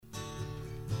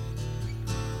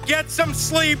Get some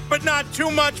sleep, but not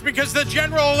too much, because the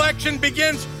general election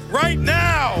begins right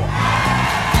now.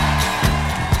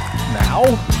 Now?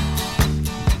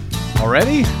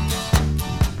 Already?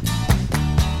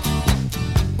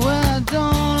 Well, I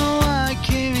don't know why I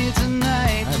came here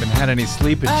tonight. I haven't had any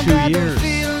sleep in 2 years. I got the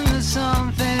feeling that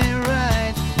something ain't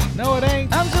right. No, it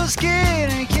ain't. I'm so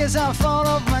scared in case I fall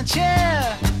off my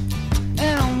chair.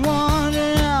 And I'm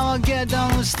wondering how I'll get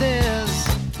down the stairs.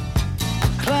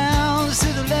 Clowns to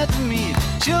the left of me,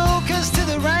 jokers to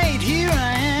the right. Here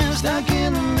I am, stuck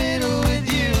in the middle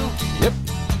with you. Yep.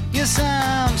 Yes,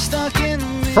 I'm stuck in the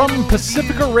middle. From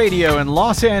Pacifica Radio in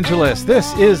Los Angeles,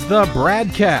 this is the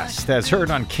BradCast, as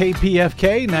heard on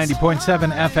KPFK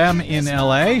 90.7 FM in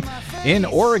LA, in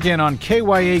Oregon on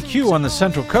KYAQ on the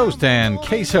Central Coast and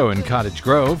Queso in Cottage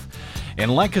Grove, in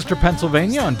Lancaster,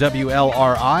 Pennsylvania on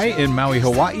WLRI, in Maui,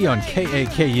 Hawaii on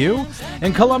KAKU,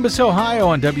 in Columbus, Ohio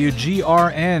on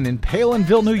WGRN, in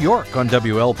Palinville, New York on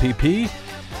WLPP,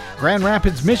 Grand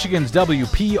Rapids, Michigan's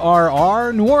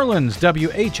WPRR, New Orleans,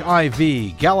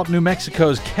 WHIV, Gallup, New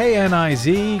Mexico's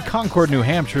KNIZ, Concord, New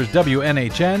Hampshire's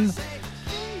WNHN,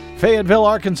 Fayetteville,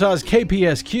 Arkansas's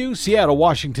KPSQ, Seattle,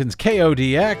 Washington's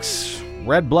KODX,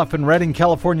 Red Bluff and Redding,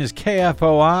 California's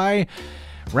KFOI,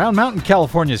 Round Mountain,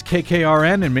 California's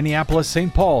KKRN, and Minneapolis,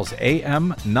 St. Paul's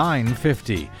AM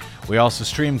 950. We also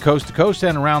stream coast to coast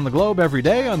and around the globe every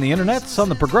day on the internets on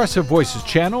the Progressive Voices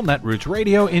channel, Netroots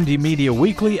Radio, Indie Media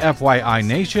Weekly, FYI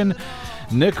Nation,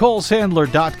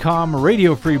 NicoleSandler.com,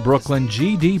 Radio Free Brooklyn,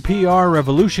 GDPR,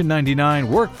 Revolution 99,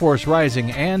 Workforce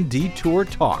Rising, and Detour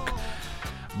Talk.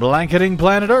 Blanketing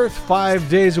planet Earth 5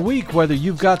 days a week, whether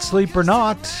you've got sleep or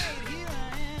not.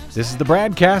 This is the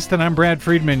BradCast, and I'm Brad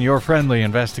Friedman, your friendly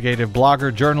investigative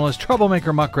blogger, journalist,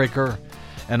 troublemaker, muckraker,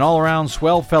 and all-around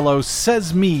swell fellow,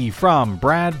 says me from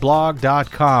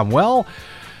bradblog.com. Well,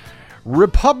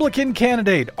 Republican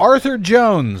candidate Arthur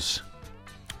Jones,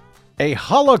 a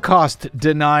Holocaust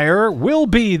denier, will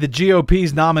be the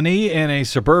GOP's nominee in a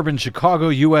suburban Chicago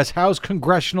U.S. House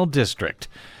congressional district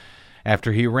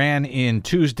after he ran in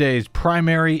Tuesday's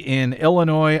primary in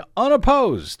Illinois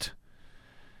unopposed.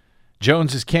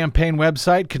 Jones's campaign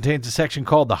website contains a section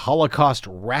called The Holocaust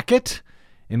Racket,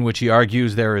 in which he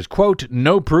argues there is, quote,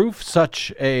 no proof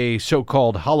such a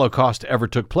so-called Holocaust ever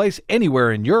took place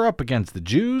anywhere in Europe against the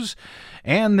Jews,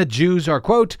 and the Jews are,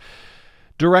 quote,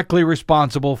 directly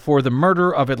responsible for the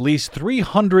murder of at least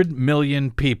 300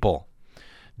 million people.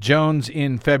 Jones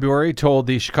in February told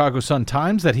the Chicago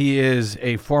Sun-Times that he is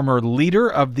a former leader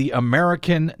of the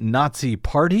American Nazi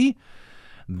Party.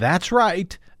 That's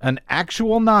right. An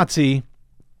actual Nazi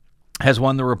has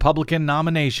won the Republican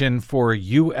nomination for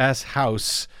U.S.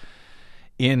 House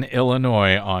in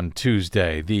Illinois on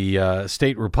Tuesday. The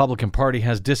state Republican Party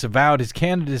has disavowed his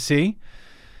candidacy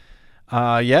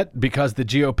yet because the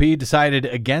GOP decided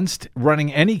against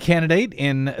running any candidate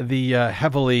in the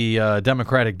heavily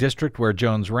Democratic district where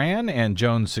Jones ran, and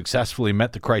Jones successfully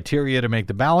met the criteria to make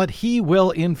the ballot. He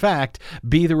will, in fact,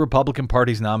 be the Republican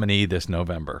Party's nominee this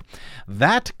November.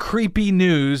 That creepy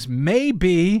news may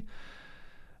be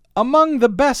among the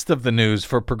best of the news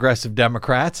for progressive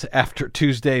Democrats after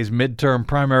Tuesday's midterm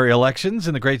primary elections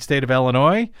in the great state of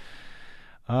Illinois.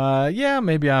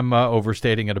 Maybe I'm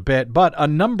overstating it a bit, but a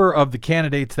number of the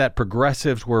candidates that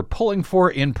progressives were pulling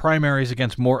for in primaries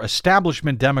against more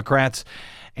establishment Democrats,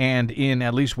 and in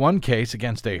at least one case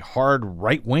against a hard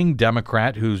right-wing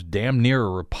Democrat who's damn near a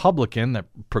Republican that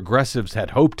progressives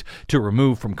had hoped to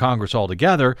remove from Congress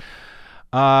altogether,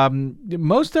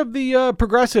 most of the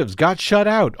progressives got shut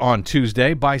out on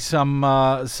Tuesday by some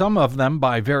of them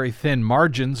by very thin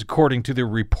margins, according to the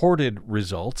reported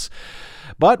results.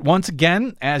 But once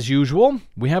again, as usual,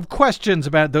 we have questions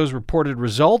about those reported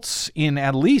results in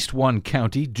at least one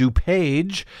county,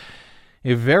 DuPage,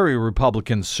 a very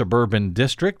Republican suburban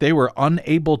district. They were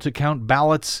unable to count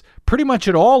ballots pretty much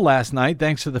at all last night,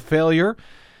 thanks to the failure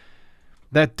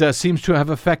that seems to have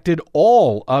affected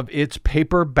all of its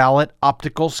paper ballot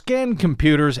optical scan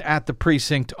computers at the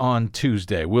precinct on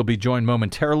Tuesday. We'll be joined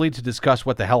momentarily to discuss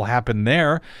what the hell happened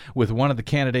there with one of the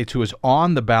candidates who was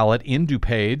on the ballot in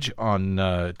DuPage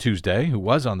on Tuesday, who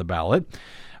was on the ballot,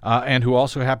 and who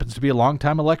also happens to be a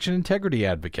longtime election integrity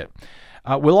advocate.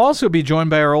 We'll also be joined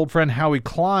by our old friend Howie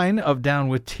Klein of Down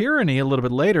with Tyranny a little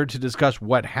bit later to discuss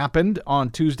what happened on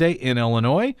Tuesday in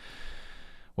Illinois,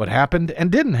 what happened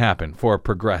and didn't happen for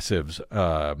progressives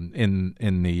in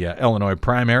the Illinois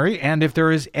primary, and if there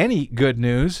is any good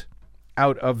news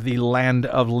out of the land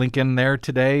of Lincoln there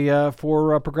today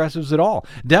for progressives at all.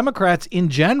 Democrats in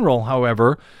general,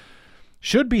 however,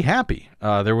 should be happy.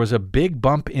 There was a big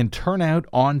bump in turnout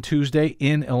on Tuesday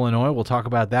in Illinois. We'll talk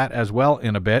about that as well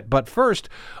in a bit. But first,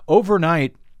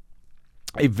 overnight,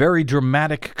 a very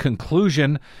dramatic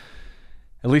conclusion,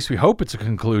 at least we hope it's a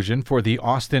conclusion, for the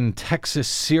Austin, Texas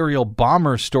serial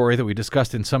bomber story that we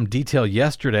discussed in some detail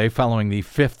yesterday following the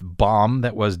fifth bomb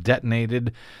that was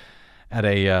detonated at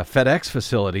a FedEx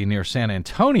facility near San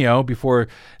Antonio before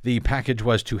the package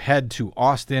was to head to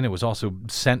Austin. It was also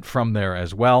sent from there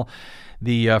as well.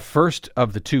 The first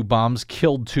of the two bombs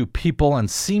killed 2 people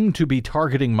and seemed to be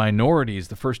targeting minorities.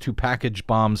 The first 2 package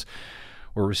bombs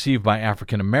were received by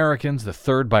African Americans, the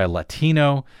third by a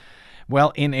Latino.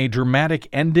 Well, in a dramatic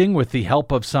ending with the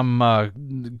help of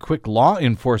some quick law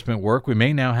enforcement work, we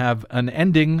may now have an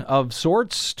ending of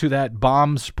sorts to that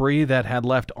bomb spree that had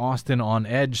left Austin on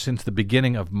edge since the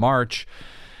beginning of March.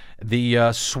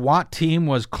 The SWAT team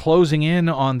was closing in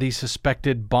on the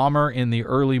suspected bomber in the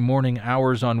early morning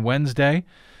hours on Wednesday.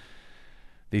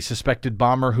 The suspected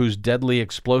bomber whose deadly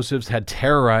explosives had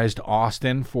terrorized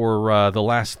Austin for the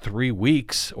last 3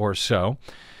 weeks or so.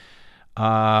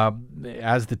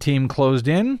 As the team closed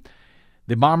in,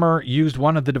 the bomber used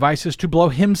one of the devices to blow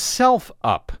himself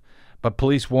up. But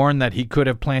police warned that he could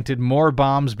have planted more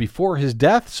bombs before his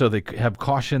death, so they have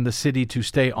cautioned the city to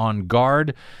stay on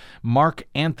guard. Mark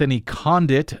Anthony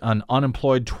Condit, an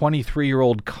unemployed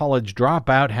 23-year-old college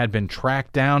dropout, had been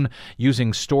tracked down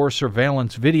using store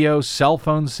surveillance video, cell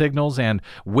phone signals, and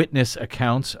witness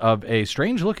accounts of a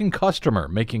strange-looking customer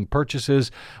making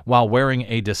purchases while wearing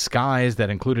a disguise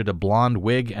that included a blonde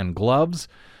wig and gloves.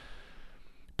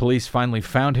 Police finally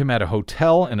found him at a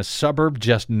hotel in a suburb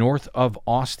just north of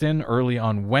Austin early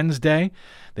on Wednesday.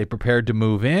 They prepared to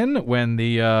move in when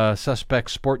the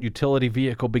suspect's sport utility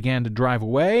vehicle began to drive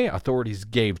away. Authorities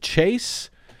gave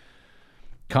chase.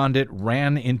 Condit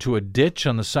ran into a ditch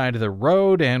on the side of the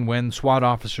road, and when SWAT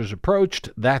officers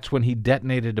approached, that's when he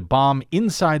detonated a bomb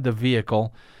inside the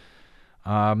vehicle,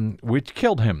 which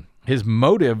killed him. His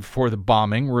motive for the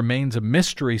bombing remains a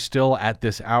mystery still at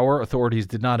this hour. Authorities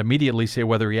did not immediately say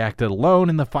whether he acted alone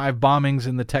in the 5 bombings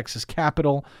in the Texas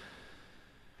capital.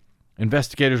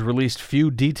 Investigators released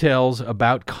few details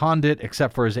about Condit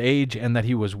except for his age and that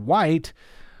he was white.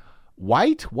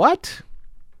 White? What?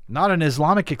 Not an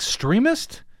Islamic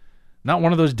extremist? Not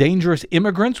one of those dangerous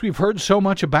immigrants we've heard so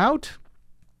much about?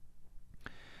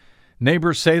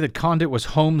 Neighbors say that Condit was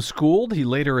homeschooled. He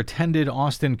later attended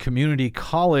Austin Community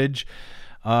College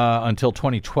until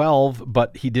 2012,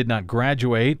 but he did not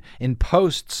graduate. In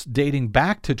posts dating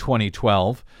back to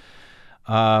 2012,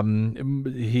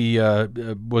 he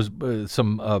was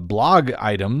some blog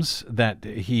items that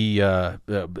he a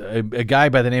guy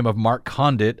by the name of Mark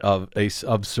Condit of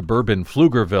suburban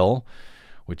Pflugerville,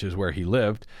 which is where he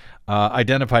lived,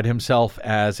 identified himself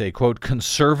as a, quote,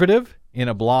 conservative in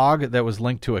a blog that was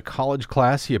linked to a college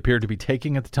class he appeared to be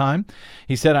taking at the time.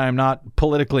 He said, "I am not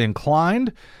politically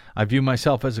inclined. I view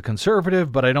myself as a conservative,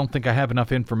 but I don't think I have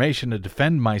enough information to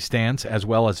defend my stance as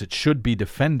well as it should be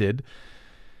defended."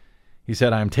 He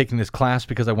said, "I am taking this class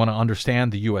because I want to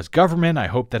understand the U.S. government. I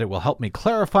hope that it will help me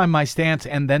clarify my stance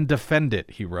and then defend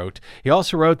it," he wrote. He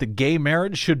also wrote that gay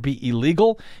marriage should be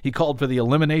illegal. He called for the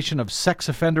elimination of sex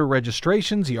offender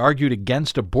registrations. He argued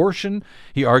against abortion.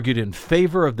 He argued in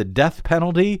favor of the death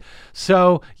penalty.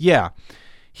 So, yeah,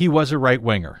 he was a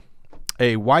right-winger,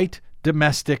 a white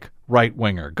domestic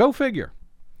right-winger. Go figure.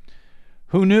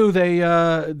 Who knew they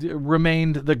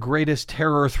remained the greatest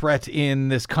terror threat in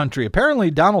this country? Apparently,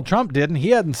 Donald Trump didn't. He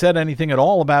hadn't said anything at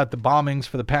all about the bombings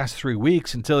for the past 3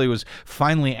 weeks until he was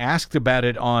finally asked about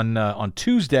it on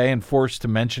Tuesday and forced to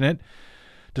mention it,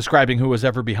 describing who was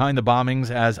ever behind the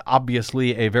bombings as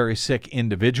obviously a very sick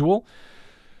individual.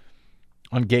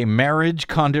 On gay marriage,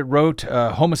 Condit wrote,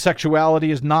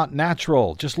 "Homosexuality is not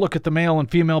natural. Just look at the male and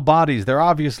female bodies. They're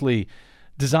obviously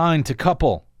designed to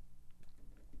couple."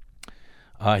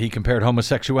 He compared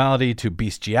homosexuality to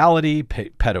bestiality,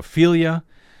 pedophilia.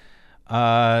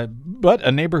 But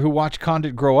a neighbor who watched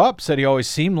Condit grow up said he always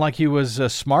seemed like he was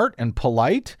smart and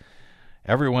polite.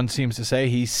 Everyone seems to say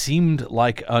he seemed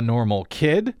like a normal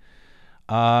kid.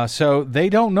 So they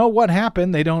don't know what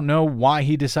happened. They don't know why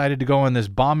he decided to go on this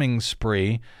bombing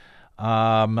spree.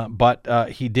 But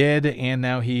he did, and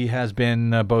now he has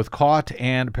been both caught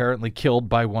and apparently killed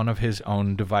by one of his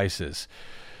own devices.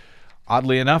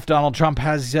 Oddly enough, Donald Trump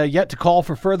has yet to call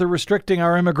for further restricting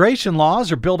our immigration laws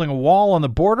or building a wall on the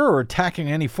border or attacking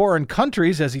any foreign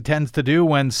countries, as he tends to do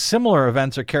when similar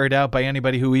events are carried out by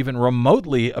anybody who even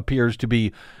remotely appears to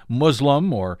be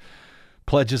Muslim or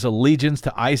pledges allegiance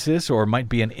to ISIS or might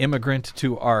be an immigrant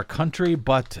to our country.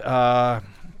 But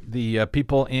The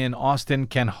people in Austin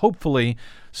can hopefully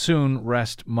soon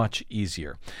rest much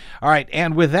easier. All right,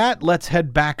 and with that, let's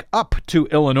head back up to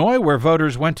Illinois, where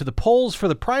voters went to the polls for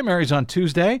the primaries on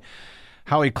Tuesday.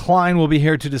 Howie Klein will be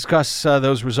here to discuss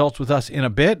those results with us in a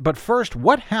bit. But first,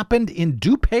 what happened in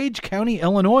DuPage County,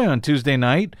 Illinois on Tuesday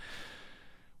night,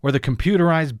 where the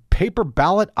computerized paper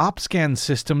ballot OpScan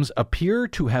systems appear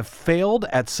to have failed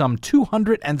at some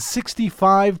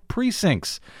 265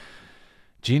 precincts?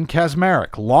 Gene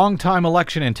Kaczmarek, longtime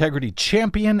election integrity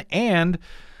champion and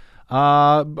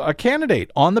a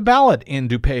candidate on the ballot in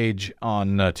DuPage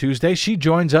on Tuesday. She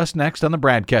joins us next on the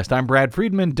BradCast. I'm Brad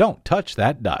Friedman. Don't touch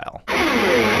that dial.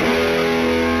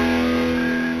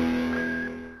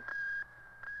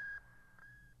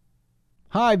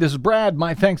 Hi, this is Brad.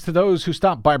 My thanks to those who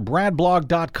stopped by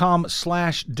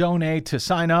bradblog.com/donate to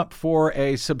sign up for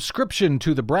a subscription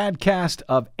to the BradCast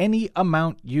of any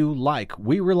amount you like.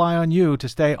 We rely on you to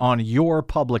stay on your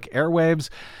public airwaves.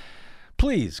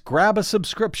 Please grab a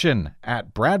subscription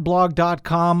at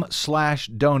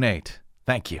bradblog.com/donate.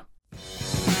 Thank you.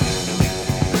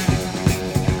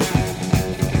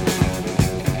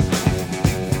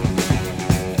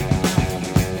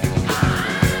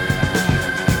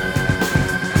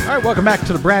 All right, welcome back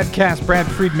to the BradCast. Brad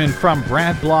Friedman from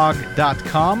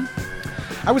bradblog.com.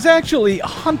 I was actually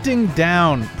hunting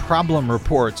down problem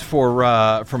reports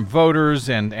from voters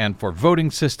and for voting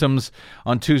systems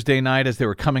on Tuesday night as they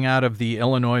were coming out of the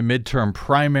Illinois midterm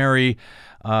primary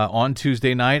on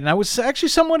Tuesday night, and I was actually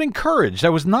somewhat encouraged. I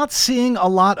was not seeing a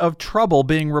lot of trouble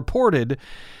being reported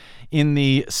in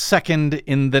the second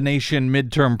in the nation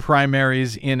midterm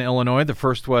primaries in Illinois. The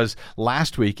first was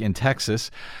last week in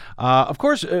Texas. Of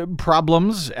course,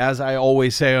 problems, as I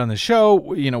always say on the show,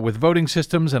 with voting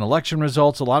systems and election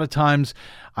results, a lot of times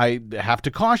I have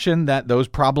to caution that those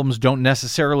problems don't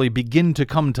necessarily begin to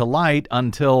come to light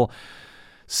until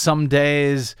some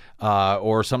days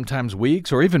or sometimes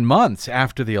weeks or even months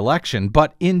after the election.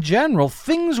 But in general,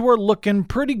 things were looking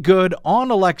pretty good on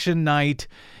election night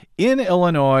in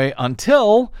Illinois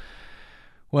until,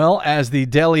 well, as the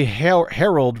Daily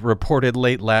Herald reported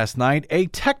late last night, a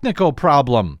technical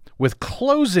problem with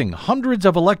closing hundreds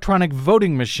of electronic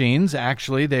voting machines.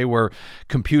 Actually, they were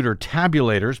computer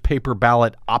tabulators, paper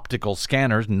ballot optical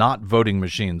scanners, not voting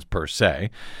machines per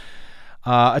se.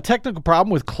 A technical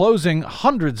problem with closing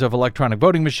hundreds of electronic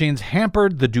voting machines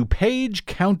hampered the DuPage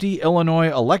County, Illinois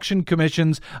Election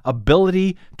Commission's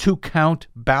ability to count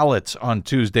ballots on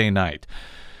Tuesday night.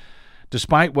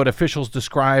 Despite what officials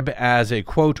describe as a,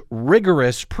 quote,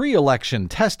 rigorous pre-election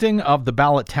testing of the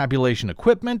ballot tabulation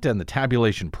equipment and the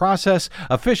tabulation process,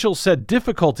 officials said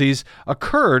difficulties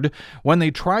occurred when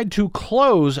they tried to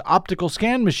close optical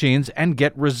scan machines and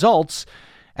get results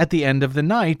at the end of the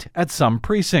night at some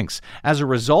precincts. As a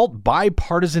result,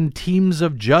 bipartisan teams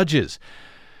of judges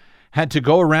had to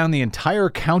go around the entire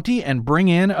county and bring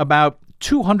in about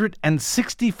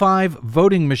 265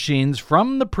 voting machines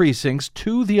from the precincts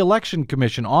to the Election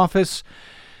Commission office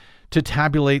to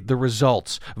tabulate the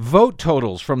results. Vote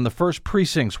totals from the first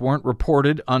precincts weren't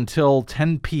reported until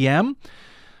 10 p.m.,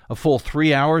 a full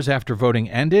 3 hours after voting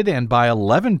ended, and by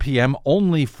 11 p.m.,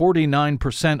 only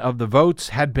 49% of the votes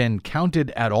had been counted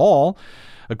at all.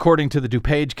 According to the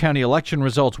DuPage County Election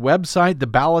Results website, the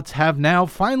ballots have now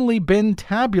finally been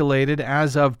tabulated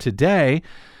as of today.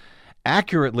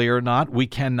 Accurately or not, we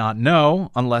cannot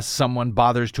know unless someone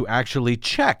bothers to actually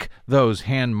check those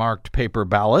hand-marked paper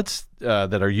ballots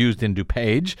that are used in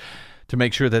DuPage to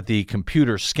make sure that the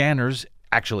computer scanners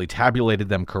actually tabulated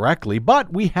them correctly.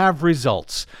 But we have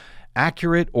results,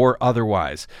 accurate or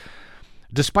otherwise.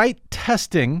 Despite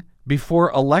testing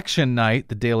before election night,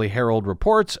 the Daily Herald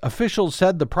reports, officials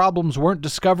said the problems weren't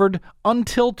discovered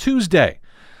until Tuesday.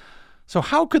 So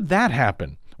how could that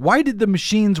happen? Why did the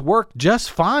machines work just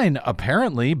fine,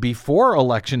 apparently, before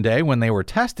Election Day when they were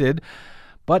tested,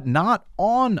 but not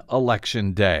on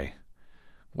Election Day?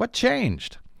 What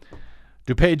changed?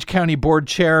 DuPage County Board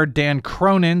Chair Dan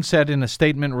Cronin said in a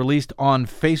statement released on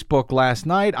Facebook last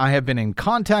night, "I have been in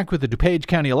contact with the DuPage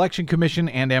County Election Commission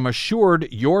and am assured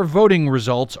your voting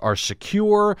results are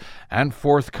secure and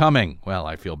forthcoming." Well,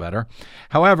 I feel better.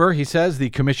 However, he says the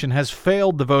commission has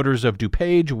failed the voters of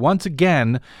DuPage once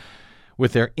again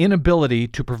with their inability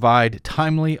to provide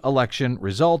timely election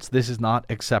results. This is not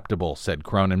acceptable, said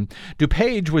Cronin.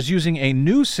 DuPage was using a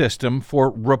new system for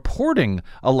reporting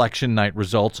election night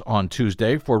results on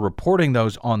Tuesday, for reporting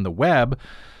those on the web.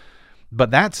 But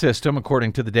that system,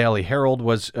 according to the Daily Herald,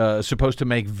 was supposed to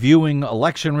make viewing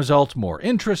election results more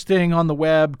interesting on the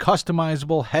web,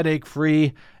 customizable,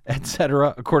 headache-free,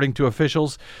 etc., according to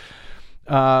officials.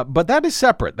 But that is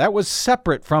separate. That was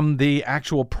separate from the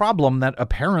actual problem that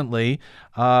apparently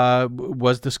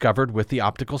was discovered with the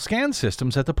optical scan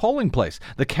systems at the polling place.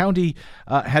 The county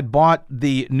had bought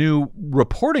the new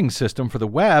reporting system for the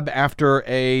web after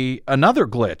another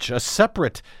glitch, a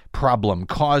separate problem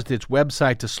caused its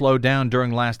website to slow down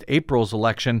during last April's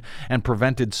election and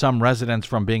prevented some residents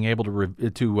from being able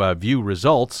to view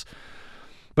results.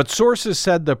 But sources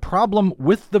said the problem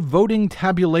with the voting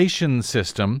tabulation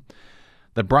system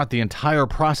that brought the entire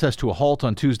process to a halt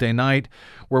on Tuesday night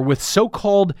were with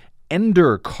so-called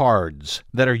ender cards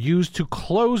that are used to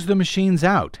close the machines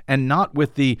out, and not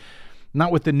with the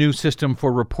new system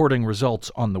for reporting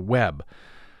results on the web.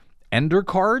 Ender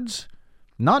cards?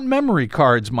 Not memory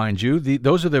cards, mind you.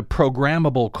 Those are the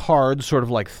programmable cards, sort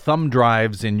of like thumb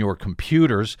drives in your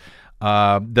computers,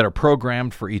 that are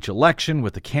programmed for each election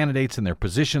with the candidates and their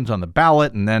positions on the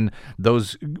ballot. And then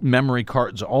those memory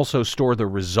cards also store the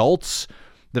results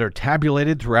that are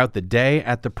tabulated throughout the day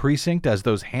at the precinct as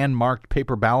those hand-marked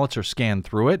paper ballots are scanned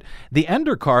through it. The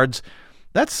ender cards,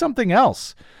 that's something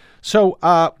else. So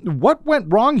what went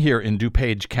wrong here in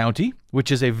DuPage County,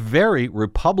 which is a very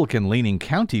Republican-leaning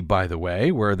county, by the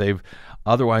way, where they've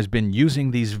otherwise been using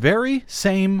these very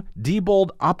same Diebold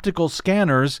optical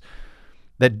scanners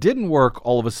that didn't work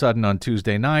all of a sudden on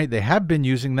Tuesday night. They have been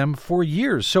using them for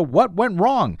years. So what went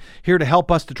wrong? Here to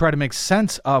help us to try to make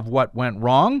sense of what went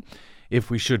wrong, if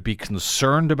we should be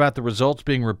concerned about the results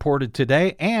being reported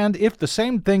today, and if the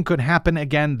same thing could happen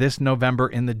again this November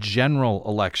in the general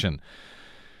election.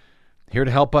 Here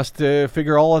to help us to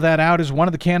figure all of that out is one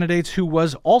of the candidates who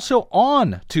was also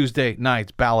on Tuesday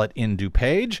night's ballot in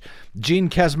DuPage. Jean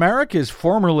Kaczmarek is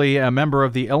formerly a member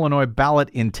of the Illinois Ballot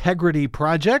Integrity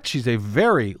Project. She's a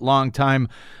very long-time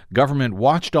government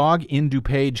watchdog in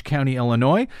DuPage County,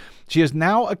 Illinois. She is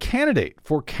now a candidate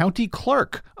for county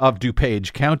clerk of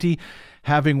DuPage County,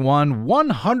 having won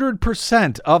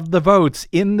 100% of the votes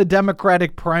in the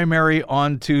Democratic primary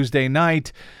on Tuesday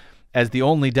night, as the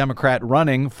only Democrat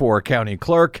running for county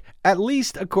clerk, at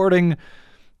least according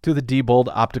to the Diebold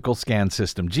optical scan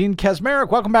system. Jean Kaczmarek,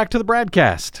 welcome back to the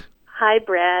BradCast. Hi,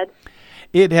 Brad.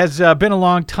 It has been a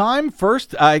long time.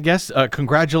 First, I guess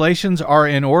congratulations are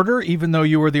in order, even though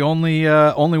you were the only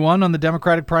one on the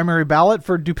Democratic primary ballot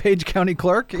for DuPage County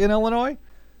Clerk in Illinois.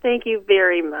 Thank you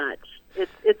very much.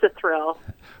 It's a thrill.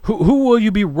 Who will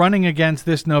you be running against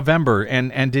this November?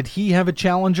 And did he have a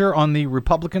challenger on the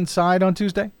Republican side on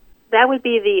Tuesday? That would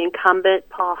be the incumbent,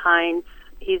 Paul Hines.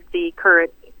 He's the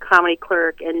current county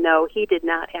clerk, and no, he did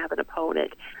not have an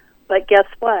opponent. But guess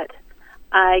what?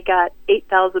 I got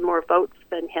 8,000 more votes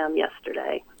than him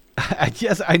yesterday.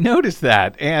 Yes, I noticed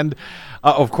that. And,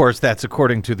 of course, that's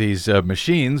according to these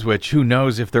machines, which who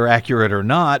knows if they're accurate or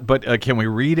not. But can we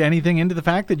read anything into the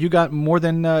fact that you got more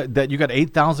than that you got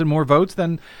 8,000 more votes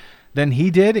than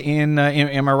he did? Am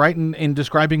I right in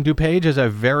describing DuPage as a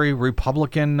very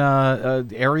Republican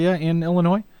area in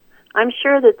Illinois? I'm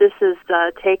sure that this has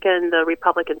taken the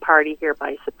Republican Party here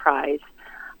by surprise.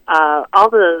 All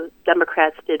the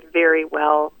Democrats did very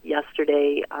well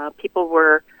yesterday. People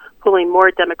were pulling more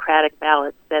Democratic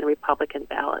ballots than Republican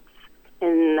ballots.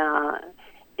 In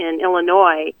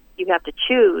Illinois, you have to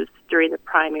choose during the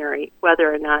primary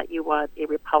whether or not you want a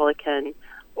Republican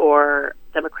or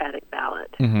Democratic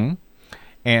ballot. Mm-hmm.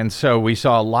 And so we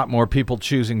saw a lot more people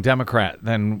choosing Democrat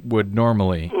than would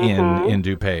normally in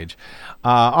DuPage.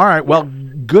 All right. Well,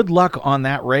 good luck on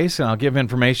that race, and I'll give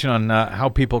information on how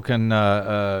people can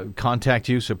contact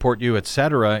you, support you,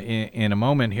 etc. in a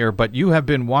moment here. But you have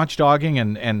been watchdogging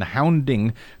and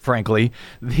hounding, frankly,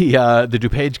 the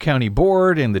DuPage County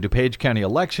Board and the DuPage County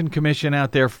Election Commission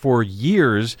out there for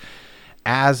years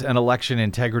as an election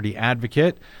integrity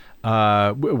advocate.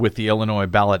 With the Illinois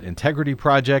Ballot Integrity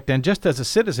Project, and just as a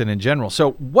citizen in general.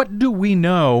 So what do we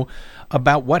know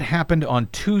about what happened on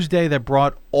Tuesday that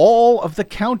brought all of the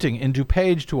counting in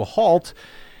DuPage to a halt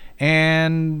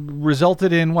and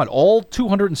resulted in all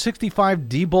 265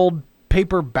 Diebold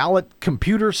paper ballot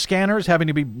computer scanners having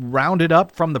to be rounded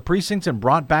up from the precincts and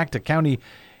brought back to county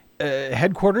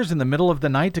headquarters in the middle of the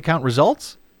night to count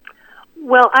results?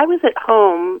 Well, I was at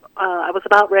home. I was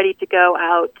about ready to go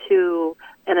out to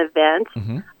an event,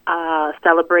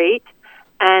 celebrate,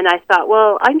 and I thought,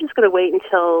 well, I'm just going to wait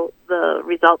until the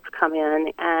results come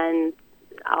in, and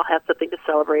I'll have something to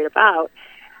celebrate about.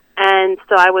 And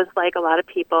so I was like a lot of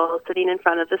people sitting in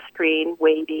front of the screen,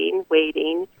 waiting,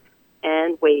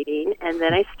 and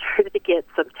then I started to get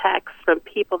some texts from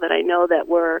people that I know that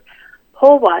were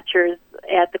poll watchers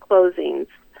at the closings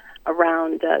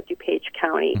around DuPage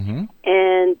County.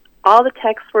 And all the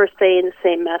texts were saying the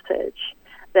same message,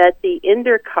 that the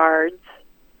Ender cards,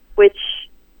 which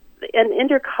an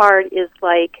ender card is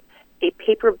like a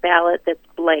paper ballot that's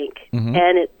blank, Mm-hmm.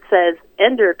 and it says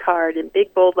ender card in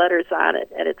big bold letters on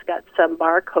it, and it's got some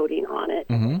barcoding on it.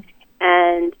 Mm-hmm.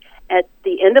 And at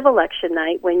the end of election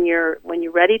night, when you're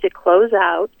ready to close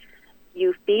out,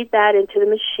 you feed that into the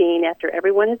machine after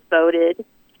everyone has voted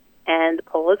and the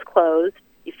poll is closed.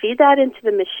 You feed that into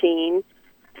the machine,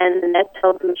 and then that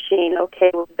tells the machine,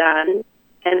 okay, we're done,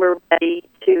 and we're ready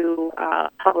to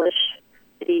publish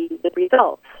the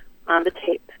results on the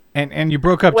tape. And you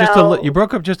broke up you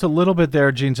broke up just a little bit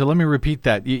there, Gene. So let me repeat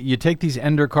that. You take these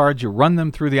ender cards, you run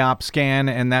them through the op scan,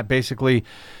 and that basically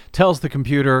tells the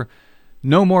computer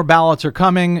no more ballots are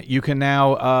coming. You can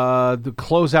now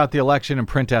close out the election and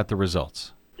print out the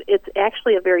results. It's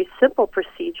actually a very simple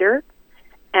procedure,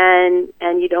 and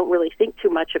you don't really think too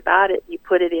much about it. You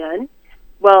put it in.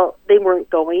 Well, they weren't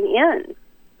going in.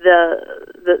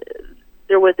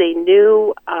 There was a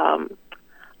new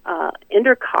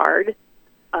ender card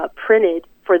printed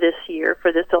for this year,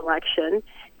 for this election,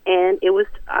 and it was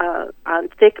on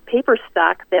thick paper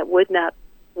stock that would not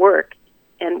work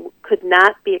and could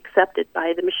not be accepted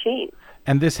by the machine.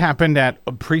 And this happened at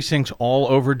precincts all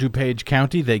over DuPage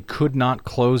County. They could not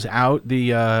close out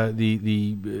the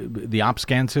op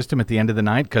scan system at the end of the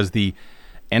night because the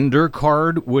ender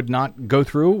card would not go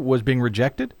through, was being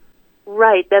rejected?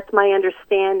 Right, that's my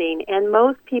understanding. And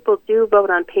most people do vote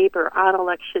on paper on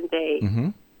election day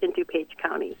in DuPage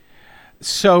County.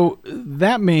 So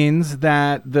that means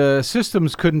that the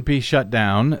systems couldn't be shut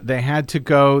down. They had to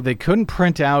go, they couldn't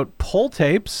print out poll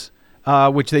tapes,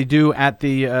 which they do at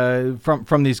the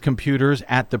from these computers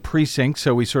at the precinct.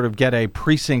 So we sort of get a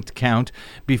precinct count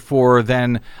before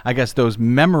then, I guess those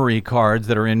memory cards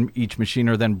that are in each machine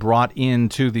are then brought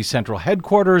into the central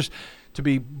headquarters to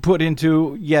be put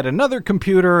into yet another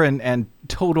computer and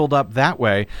totaled up that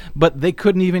way. But they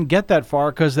couldn't even get that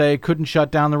far because they couldn't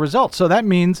shut down the results. So that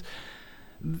means,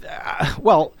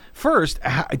 well, first,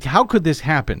 how could this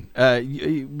happen?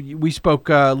 We spoke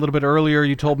a little bit earlier.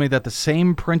 You told me that the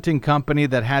same printing company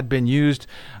that had been used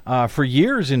for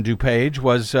years in DuPage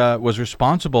was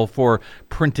responsible for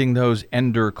printing those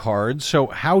ender cards. So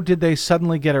how did they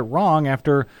suddenly get it wrong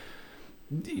after...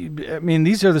 I mean,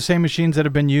 these are the same machines that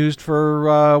have been used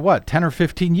for, 10 or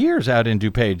 15 years out in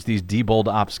DuPage, these Diebold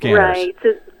op scanners. Right,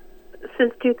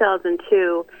 since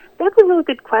 2002. That's a really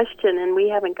good question, and we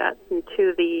haven't gotten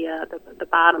to the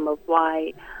bottom of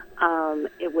why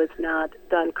it was not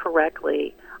done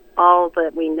correctly. All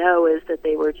that we know is that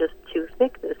they were just too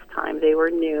thick this time. They were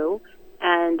new,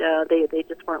 and they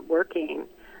just weren't working.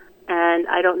 And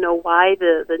I don't know why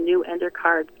the new ender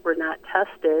cards were not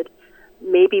tested.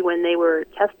 Maybe when they were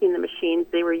testing the machines,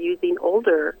 they were using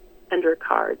older ender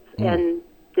cards and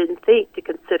didn't think to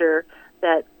consider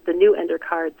that the new ender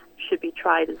cards should be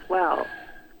tried as well.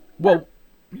 Well,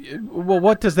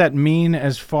 what does that mean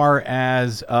as far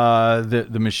as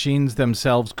the machines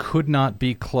themselves could not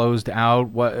be closed out?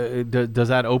 What does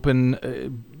that open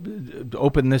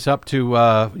this up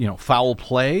to foul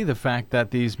play? The fact that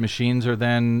these machines are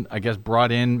then, I guess,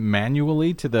 brought in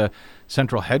manually to the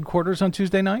central headquarters on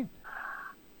Tuesday night?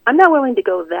 I'm not willing to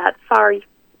go that far,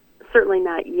 certainly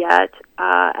not yet.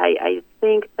 I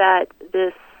think that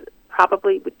this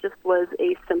probably just was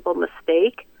a simple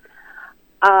mistake.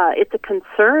 It's a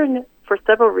concern for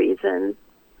several reasons.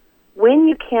 When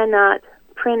you cannot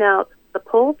print out the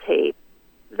poll tape,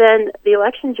 then the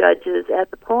election judges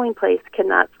at the polling place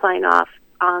cannot sign off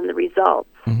on the results.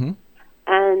 Mm-hmm.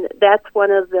 And that's one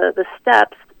of the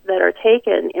steps that are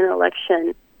taken in an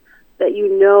election, that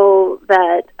you know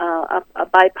that a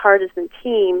bipartisan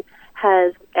team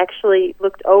has actually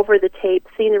looked over the tape,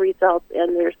 seen the results,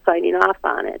 and they're signing off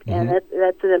on it. Mm-hmm. And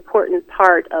that's an important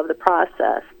part of the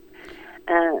process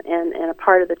and a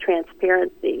part of the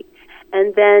transparency.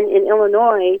 And then in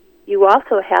Illinois, you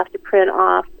also have to print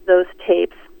off those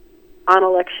tapes on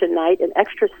election night, an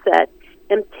extra set,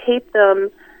 and tape them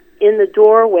in the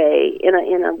doorway, in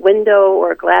a window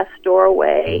or a glass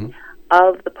doorway, mm-hmm.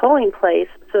 of the polling place,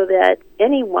 so that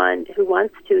anyone who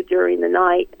wants to during the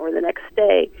night or the next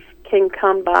day can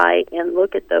come by and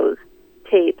look at those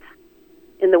tapes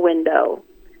in the window.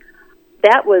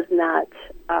 That was not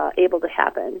able to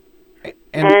happen.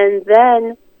 And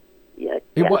then...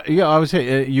 I would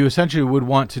say you essentially would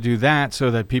want to do that so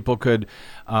that people could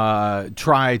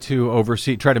try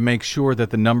to make sure that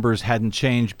the numbers hadn't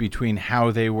changed between how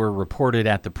they were reported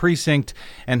at the precinct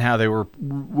and how they were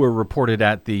reported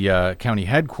at the county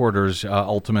headquarters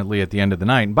ultimately at the end of the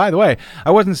night. And by the way, I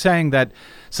wasn't saying that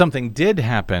something did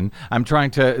happen. I'm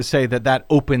trying to say that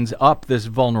opens up this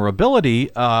vulnerability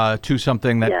to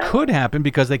something that could happen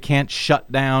because they can't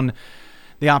shut down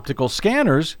the optical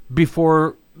scanners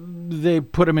before they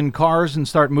put them in cars and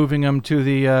start moving them to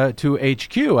the to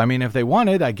HQ. I mean, if they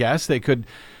wanted, I guess they could.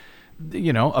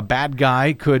 A bad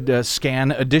guy could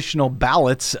scan additional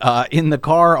ballots in the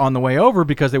car on the way over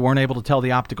because they weren't able to tell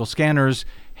the optical scanners,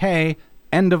 hey,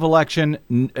 end of election,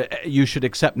 you should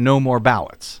accept no more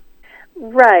ballots.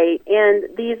 Right, and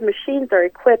these machines are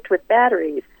equipped with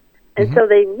batteries, and so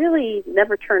they really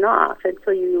never turn off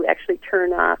until you actually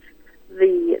turn off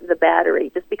the battery.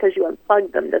 Just because you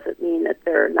unplug them doesn't mean that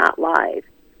they're not live.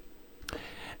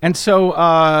 And so,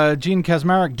 Gene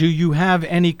Kaczmarek, do you have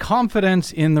any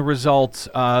confidence in the results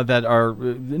that are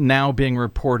now being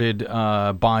reported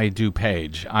by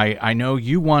DuPage? I know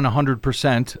you won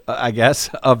 100%, I guess,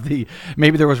 of the,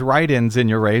 maybe there was write-ins in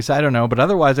your race, I don't know, but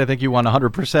otherwise I think you won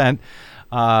 100%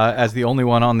 as the only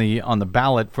one on the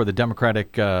ballot for the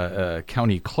Democratic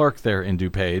county clerk there in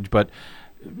DuPage. But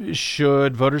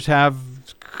should voters have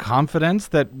confidence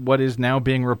that what is now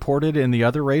being reported in the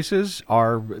other races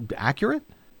are accurate?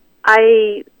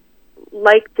 I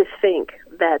like to think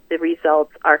that the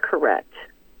results are correct,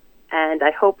 and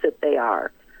I hope that they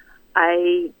are.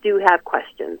 I do have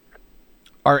questions.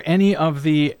 Are any of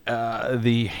the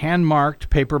hand-marked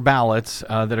paper ballots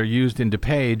that are used in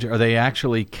DuPage, are they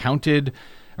actually counted,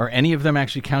 are any of them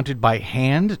actually counted by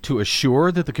hand to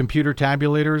assure that the computer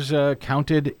tabulators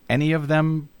counted any of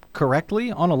them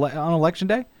correctly on Election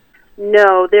Day?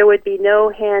 No, there would be no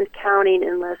hand counting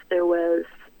unless there was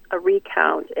a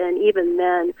recount, and even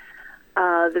then,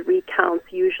 the recounts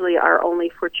usually are only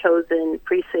for chosen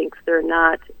precincts. They're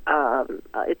not.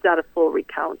 It's not a full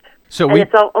recount, and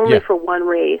it's only for one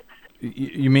race.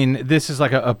 You mean this is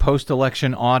like a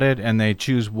post-election audit, and they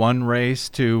choose one race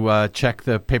to check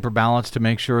the paper ballots to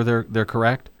make sure they're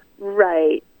correct?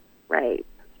 Right.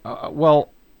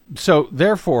 Well, so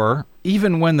therefore,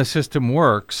 even when the system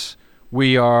works,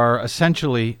 we are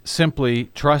essentially simply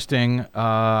trusting,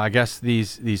 I guess,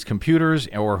 these computers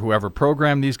or whoever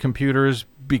programmed these computers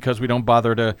because we don't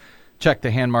bother to check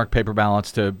the hand-marked paper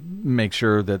ballots to make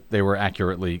sure that they were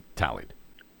accurately tallied.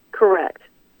 Correct.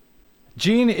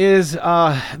 Gene, is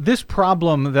this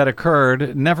problem that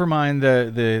occurred, never mind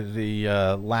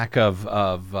the lack of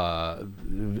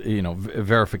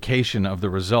verification of the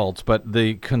results, but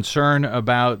the concern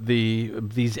about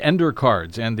these ender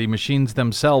cards and the machines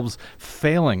themselves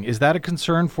failing, is that a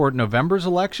concern for November's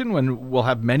election when we'll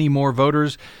have many more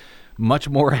voters, much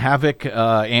more havoc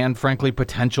and, frankly,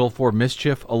 potential for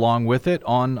mischief along with it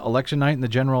on election night in the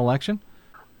general election?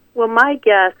 Well, my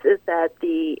guess is that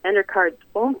the ender cards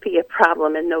won't be a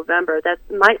problem in November. That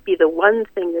might be the one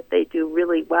thing that they do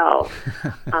really well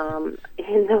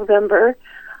in November.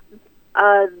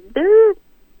 There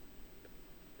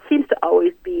seems to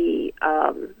always be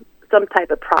some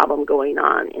type of problem going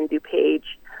on in DuPage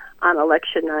on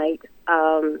election night.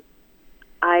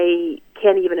 I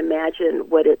can't even imagine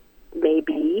what it may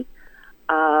be.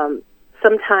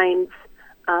 Sometimes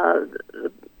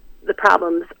the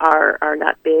problems are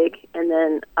not big, and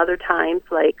then other times,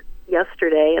 like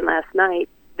yesterday and last night,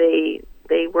 they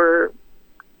were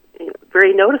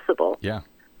very noticeable. Yeah.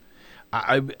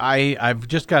 I've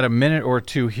just got a minute or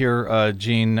two here,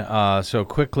 Gene. So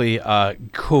quickly,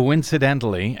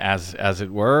 coincidentally, as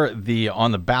it were,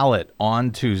 on the ballot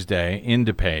on Tuesday in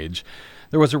DuPage,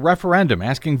 there was a referendum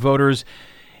asking voters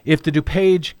if the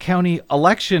DuPage County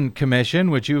Election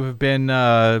Commission, which you have been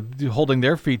holding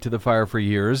their feet to the fire for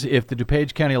years, if the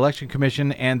DuPage County Election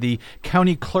Commission and the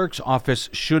county clerk's office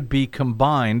should be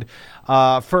combined.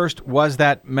 First, was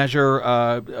that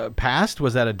measure passed?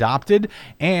 Was that adopted?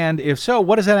 And if so,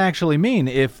 what does that actually mean?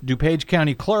 If DuPage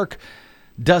County Clerk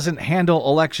doesn't handle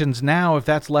elections now, if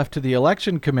that's left to the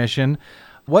Election Commission,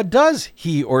 what does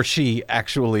he or she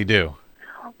actually do?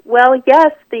 Well,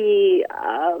 yes, the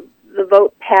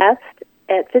vote passed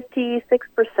at 56%,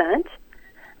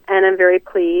 and I'm very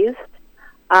pleased.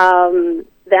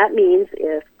 That means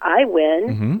if I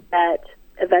win, that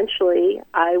eventually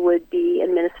I would be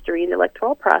administering the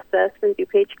electoral process in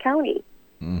DuPage County.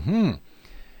 Mm-hmm.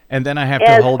 And then I have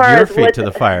to hold your feet to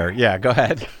the fire. Yeah, go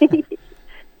ahead.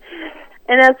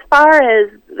 And as far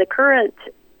as the current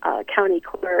county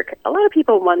clerk, a lot of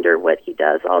people wonder what he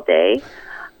does all day.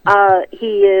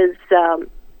 He is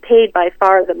paid by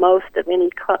far the most of any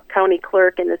county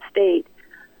clerk in the state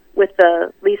with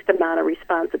the least amount of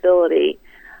responsibility.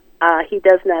 He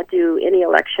does not do any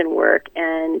election work,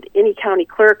 and any county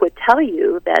clerk would tell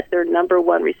you that their number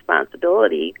one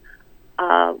responsibility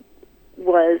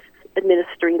was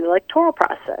administering the electoral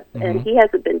process, and he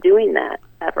hasn't been doing that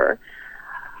ever.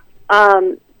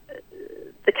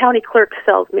 The county clerk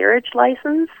sells marriage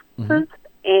licenses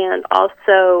and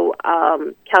also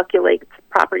calculates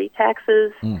property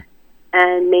taxes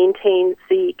and maintains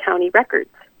the county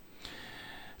records.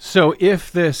 So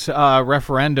if this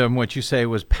referendum, which you say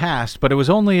was passed, but it was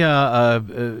only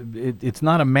it's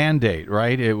not a mandate,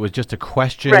 right? It was just a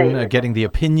question, right. Getting the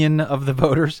opinion of the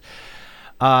voters.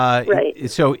 Right.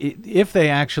 So if they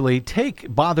actually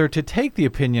bother to take the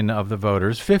opinion of the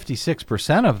voters,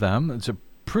 56% of them, it's a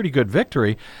pretty good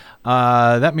victory.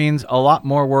 That means a lot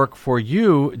more work for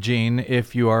you, Jean,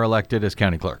 if you are elected as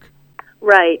county clerk.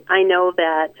 Right. I know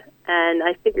that, and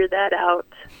I figured that out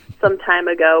some time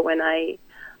ago when I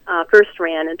first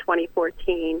ran in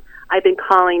 2014. I've been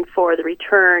calling for the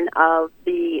return of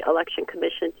the election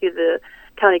commission to the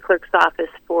county clerk's office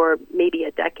for maybe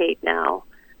a decade now.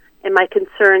 And my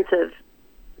concerns have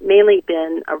mainly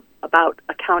been about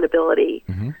accountability.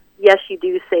 Mm-hmm. Yes, you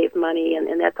do save money,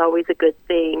 and that's always a good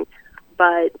thing.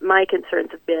 But my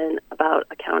concerns have been about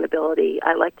accountability.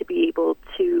 I like to be able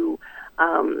to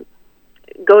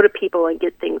go to people and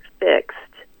get things fixed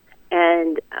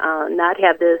and not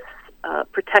have this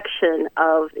protection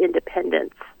of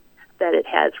independence that it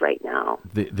has right now.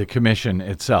 The commission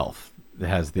itself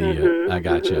has the... Mm-hmm, I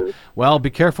gotcha. mm-hmm. Well, be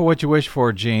careful what you wish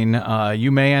for, Jean.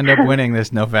 You may end up winning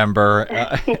this November.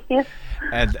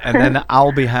 And then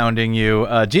I'll be hounding you.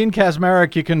 Jean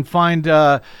Kaczmarek, you can find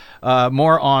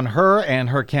more on her and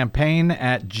her campaign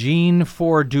at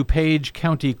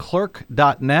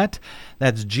jeanfordupagecountyclerk.net.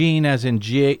 That's Jean as in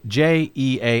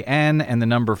Jean and the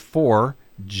number 4,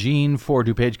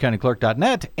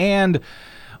 jeanfordupagecountyclerk.net. And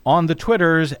on the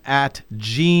Twitters at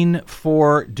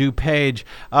Jean4DuPage.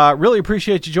 Really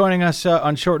appreciate you joining us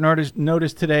on short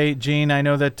notice today, Jean. I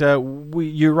know that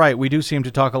you're right. We do seem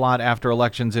to talk a lot after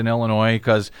elections in Illinois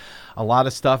because a lot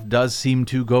of stuff does seem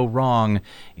to go wrong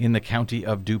in the county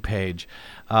of DuPage.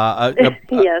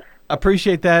 Yes.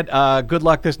 Appreciate that. Good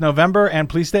luck this November, and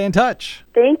please stay in touch.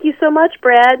 Thank you so much,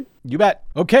 Brad. You bet.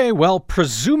 Okay, well,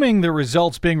 presuming the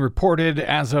results being reported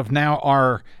as of now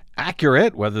are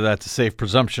accurate, whether that's a safe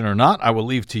presumption or not, I will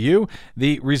leave to you.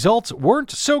 The results weren't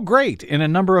so great in a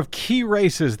number of key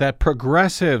races that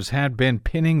progressives had been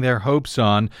pinning their hopes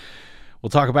on. We'll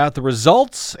talk about the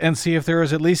results and see if there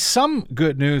is at least some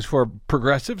good news for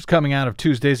progressives coming out of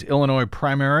Tuesday's Illinois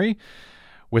primary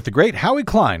with the great Howie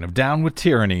Klein of Down with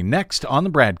Tyranny next on the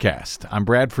BradCast. I'm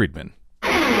Brad Friedman.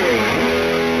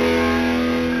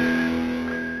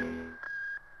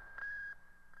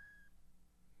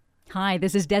 Hi,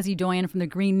 this is Desi Doyen from the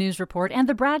Green News Report and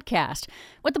the BradCast.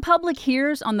 What the public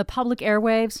hears on the public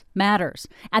airwaves matters.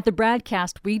 At the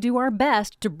BradCast, we do our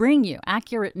best to bring you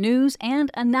accurate news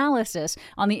and analysis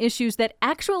on the issues that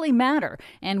actually matter,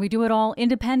 and we do it all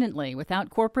independently, without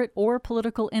corporate or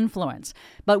political influence.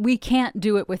 But we can't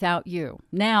do it without you,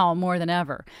 now more than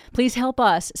ever. Please help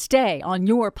us stay on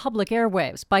your public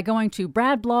airwaves by going to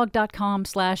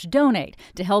bradblog.com/donate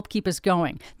to help keep us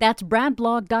going. That's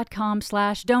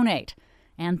bradblog.com/donate.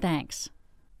 And thanks.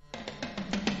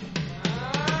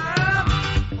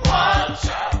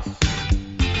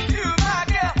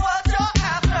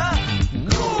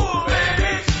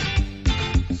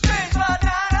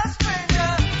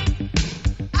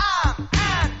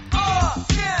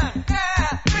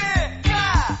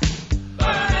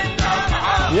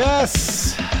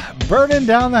 Yes, burning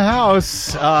down the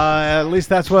house. At least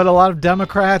that's what a lot of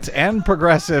Democrats and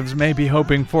progressives may be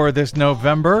hoping for this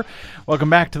November.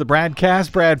 Welcome back to the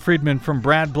BradCast. Brad Friedman from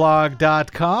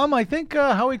BradBlog.com. I think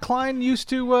Howie Klein used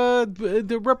to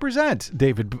represent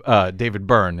David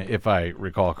Byrne, if I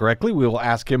recall correctly. We will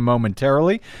ask him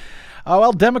momentarily.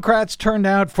 Well, Democrats turned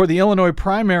out for the Illinois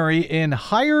primary in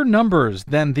higher numbers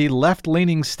than the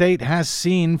left-leaning state has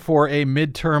seen for a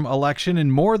midterm election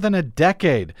in more than a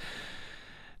decade,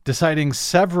 deciding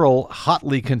several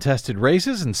hotly contested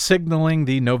races and signaling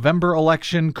the November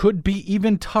election could be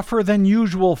even tougher than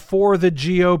usual for the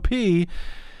GOP,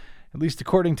 at least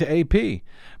according to AP.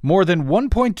 More than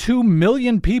 1.2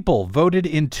 million people voted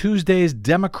in Tuesday's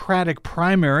Democratic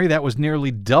primary. That was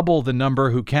nearly double the number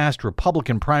who cast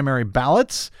Republican primary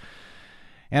ballots,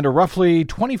 and a roughly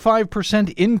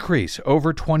 25% increase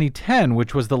over 2010,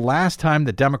 which was the last time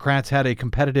the Democrats had a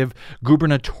competitive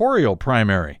gubernatorial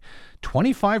primary.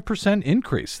 25%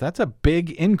 increase. That's a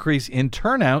big increase in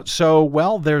turnout. So,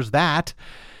 well, there's that.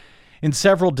 In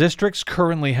several districts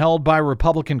currently held by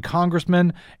Republican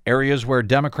congressmen, areas where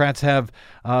Democrats have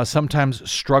sometimes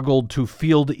struggled to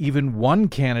field even one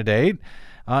candidate,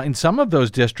 in some of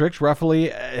those districts, roughly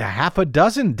half a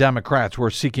dozen Democrats were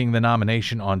seeking the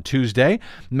nomination on Tuesday.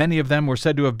 Many of them were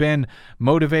said to have been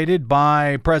motivated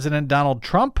by President Donald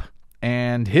Trump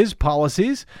and his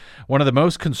policies. One of the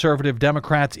most conservative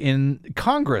Democrats in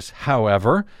Congress,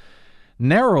 however,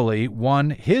 narrowly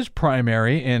won his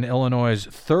primary in Illinois'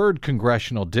 3rd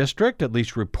congressional district, at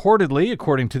least reportedly,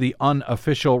 according to the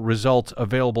unofficial results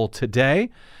available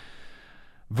today.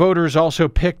 Voters also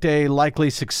picked a likely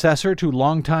successor to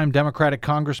longtime Democratic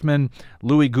Congressman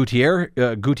Luis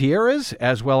Gutierrez,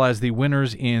 as well as the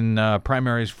winners in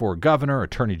primaries for governor,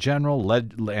 attorney general,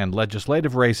 and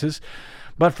legislative races.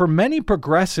 But for many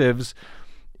progressives,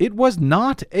 it was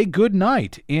not a good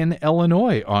night in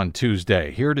Illinois on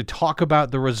Tuesday. Here to talk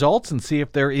about the results and see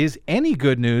if there is any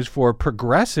good news for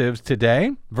progressives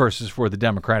today versus for the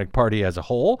Democratic Party as a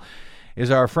whole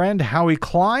is our friend Howie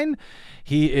Klein.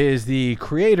 He is the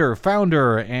creator,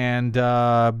 founder, and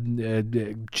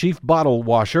chief bottle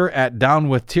washer at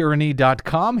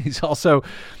downwithtyranny.com. He's also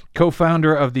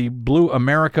co-founder of the Blue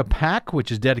America PAC,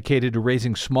 which is dedicated to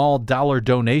raising small dollar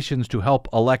donations to help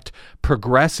elect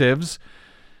progressives,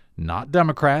 not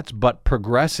Democrats, but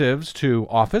progressives, to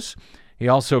office. He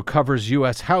also covers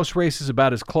U.S. House races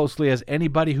about as closely as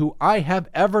anybody who I have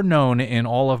ever known in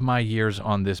all of my years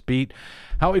on this beat.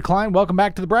 Howie Klein, welcome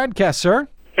back to the BradCast, sir.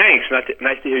 Thanks.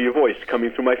 Nice to hear your voice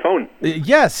coming through my phone.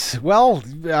 Yes. Well,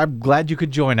 I'm glad you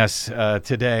could join us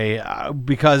today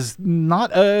because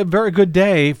not a very good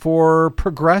day for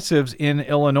progressives in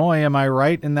Illinois. Am I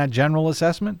right in that general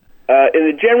assessment? In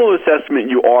the general assessment,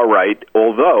 you are right,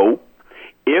 although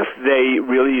if they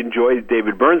really enjoy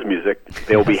David Byrne's music,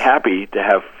 they'll be happy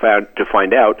to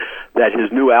find out that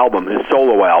his new album, his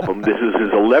solo album, this is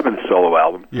his 11th solo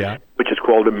album, which is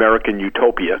called American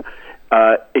Utopia.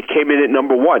 It came in at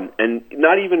number 1, and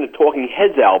not even the Talking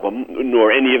Heads album, nor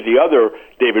any of the other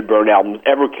David Byrne albums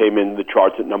ever came in the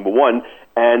charts at number 1,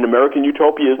 and American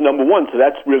Utopia is number 1, so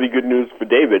that's really good news for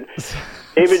David.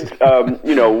 David,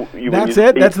 That's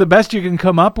it? That's the best you can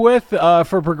come up with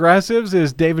for progressives,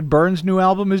 is David Byrne's new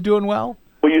album is doing well?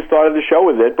 Well, you started the show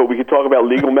with it, but we could talk about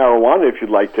legal marijuana if you'd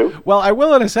like to. Well, I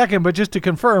will in a second, but just to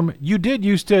confirm, you did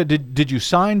did you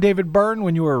sign David Byrne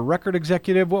when you were a record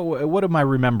executive? What am I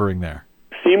remembering there?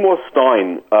 Seymour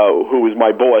Stein, who was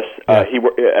my boss, he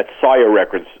worked at Sire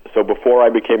Records. So before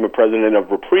I became a president of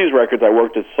Reprise Records, I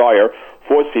worked at Sire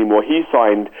for Seymour. He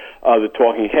signed the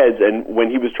Talking Heads, and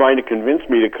when he was trying to convince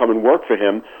me to come and work for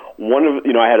him,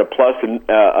 I had a plus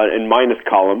and minus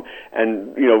column,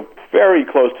 and very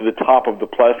close to the top of the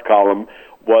plus column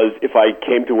was if I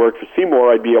came to work for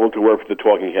Seymour, I'd be able to work for the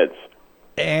Talking Heads.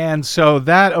 And so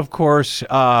that, of course,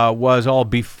 was all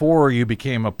before you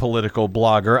became a political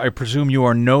blogger. I presume you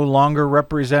are no longer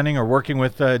representing or working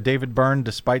with David Byrne,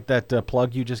 despite that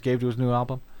plug you just gave to his new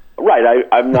album? Right.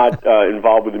 I'm not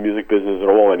involved with the music business at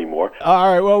all anymore.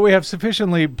 All right. Well, we have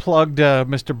sufficiently plugged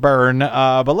Mr. Byrne,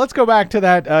 but let's go back to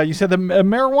that. You said the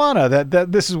marijuana.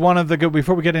 That this is one of the good.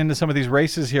 Before we get into some of these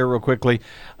races here, real quickly.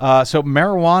 So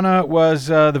marijuana was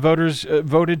the voters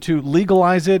voted to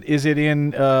legalize it. Is it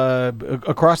in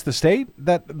across the state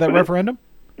that referendum?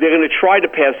 They're going to try to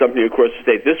pass something across the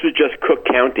state. This was just Cook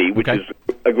County, which is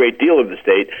a great deal of the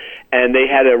state, and they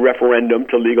had a referendum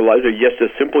to legalize it. Yes, a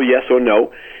simple yes or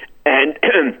no. And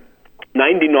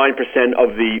 99%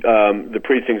 of the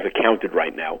precincts are counted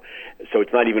right now, so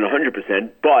it's not even 100%.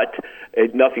 But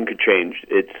nothing could change.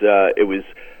 It was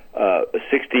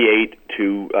 68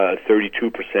 to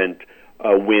 32%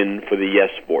 win for the yes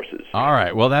forces. All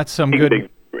right. Well, that's some good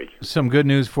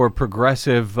news for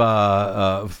progressive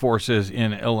forces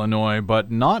in Illinois,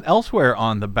 but not elsewhere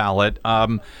on the ballot.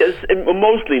 Yes,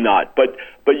 mostly not. But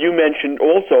you mentioned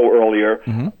also earlier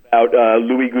about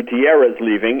Luis Gutierrez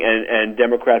leaving and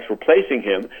Democrats replacing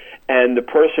him, and the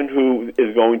person who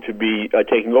is going to be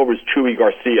taking over is Chuy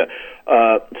Garcia.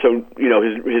 So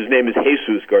his name is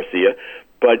Jesus Garcia,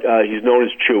 but he's known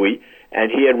as Chuy. And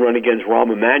he had run against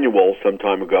Rahm Emanuel some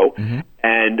time ago,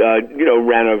 and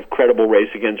ran a credible race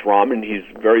against Rahm, and he's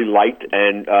very liked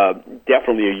and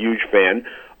definitely a huge fan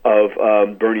of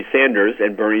Bernie Sanders,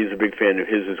 and Bernie is a big fan of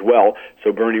his as well.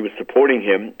 So Bernie was supporting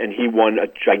him, and he won a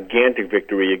gigantic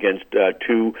victory against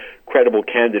two credible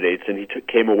candidates, and he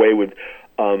came away with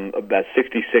about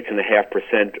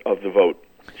 66.5% of the vote.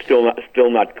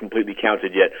 Still not completely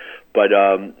counted yet, but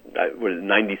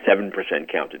 97%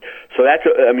 counted. So that's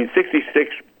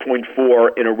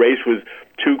 66.4 in a race with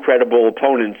two credible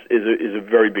opponents is a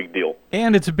very big deal.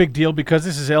 And it's a big deal because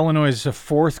this is Illinois'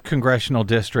 4th congressional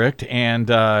district, and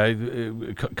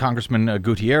Congressman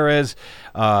Gutierrez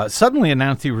suddenly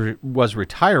announced he was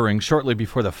retiring shortly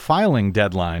before the filing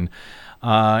deadline.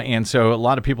 And so a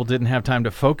lot of people didn't have time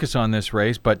to focus on this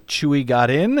race, but Chuy got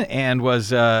in and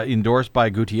was endorsed by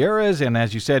Gutierrez. And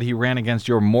as you said, he ran against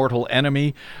your mortal political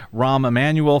enemy, Rahm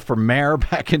Emanuel, for mayor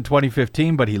back in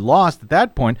 2015, but he lost at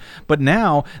that point. But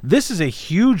now this is a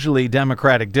hugely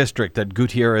Democratic district that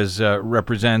Gutierrez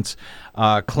represents.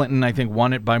 Clinton, I think,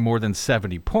 won it by more than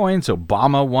 70 points.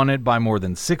 Obama won it by more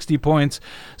than 60 points.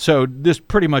 So this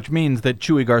pretty much means that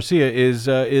Chuy Garcia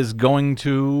is going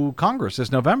to Congress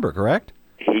this November, correct?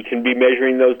 He can be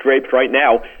measuring those drapes right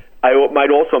now. I might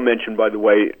also mention, by the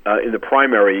way, in the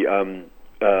primary,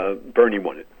 Bernie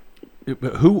won it.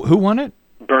 Who won it?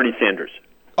 Bernie Sanders.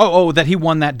 Oh, that he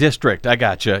won that district. I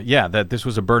gotcha. Yeah, that this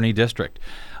was a Bernie district.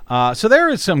 So there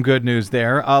is some good news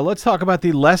there. Let's talk about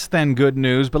the less than good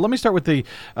news. But let me start with the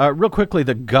real quickly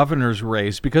the governor's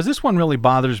race, because this one really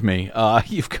bothers me.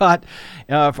 You've got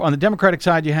on the Democratic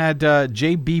side, you had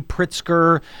J.B.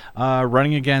 Pritzker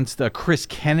running against Chris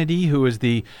Kennedy, who is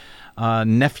the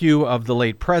nephew of the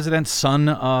late president, son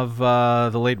of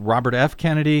the late Robert F.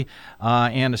 Kennedy,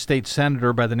 and a state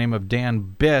senator by the name of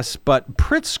Dan Biss. But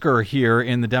Pritzker here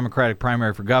in the Democratic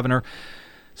primary for governor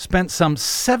spent some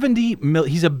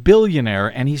he's a billionaire,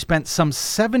 and he spent some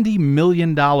 $70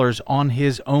 million on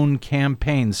his own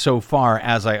campaign so far,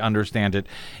 as I understand it.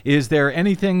 Is there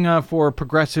anything for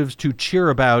progressives to cheer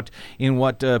about in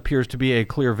what appears to be a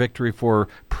clear victory for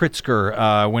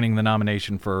Pritzker winning the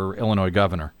nomination for Illinois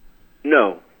governor?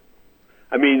 No.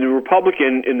 I mean, the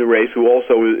Republican in the race, who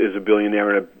also is a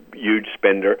billionaire and a huge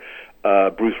spender,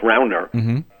 Bruce Rauner.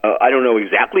 Mm-hmm. I don't know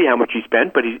exactly how much he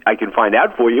spent, but I can find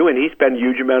out for you, and he spent a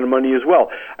huge amount of money as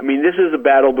well. I mean, this is a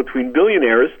battle between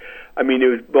billionaires. I mean, it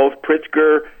was both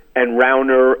Pritzker and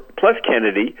Rauner plus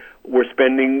Kennedy were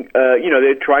spending,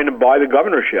 they're trying to buy the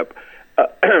governorship.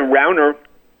 Rauner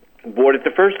bought it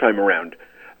the first time around.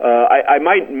 I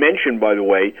might mention, by the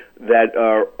way, that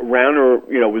Rauner,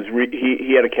 he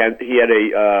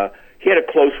had a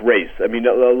close race. I mean,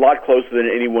 a lot closer than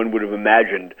anyone would have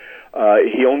imagined.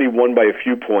 He only won by a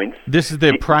few points. This is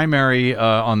the primary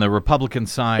on the Republican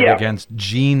side against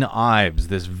Jean Ives,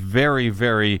 this very,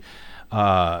 very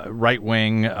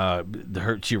right-wing.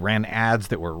 She ran ads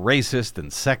that were racist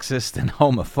and sexist and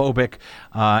homophobic,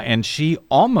 and she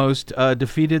almost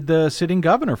defeated the sitting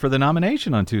governor for the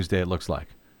nomination on Tuesday, it looks like.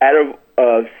 Out of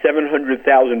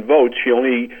 700,000 votes, she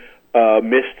only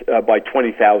missed by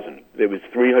 20,000. There was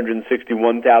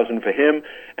 361,000 for him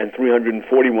and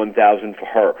 341,000 for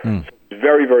her. So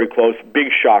very, very close.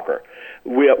 Big shocker.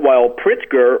 While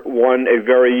Pritzker won a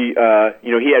very,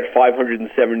 he had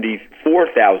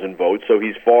 574,000 votes, so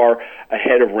he's far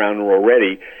ahead of Rauner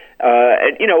already.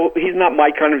 And he's not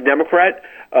my kind of Democrat.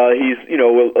 He's,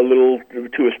 a little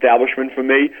too establishment for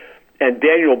me. And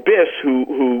Daniel Biss,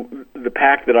 who the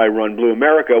PAC that I run, Blue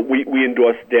America, we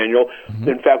endorse Daniel. Mm-hmm.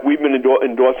 In fact, we've been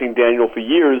endorsing Daniel for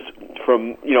years.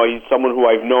 He's someone who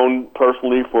I've known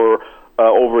personally for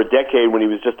over a decade when he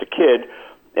was just a kid,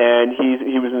 and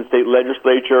he was in the state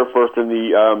legislature, first in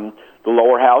the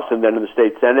lower house and then in the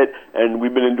state senate, and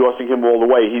we've been endorsing him all the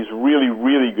way. He's really,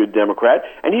 really good Democrat,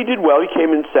 and he did well. He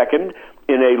came in second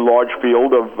in a large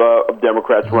field of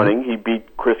Democrats running. He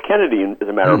beat Chris Kennedy, as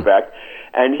a matter of fact.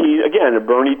 And he, again, a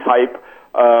Bernie-type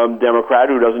Democrat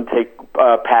who doesn't take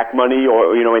PAC money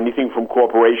or anything from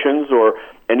corporations or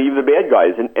any of the bad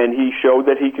guys. And he showed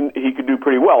that he could do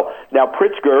pretty well. Now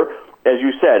Pritzker, as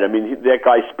you said, I mean that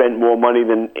guy spent more money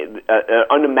than an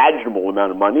unimaginable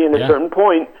amount of money. And at a certain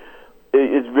point,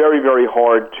 it's very, very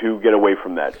hard to get away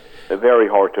from that. Very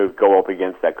hard to go up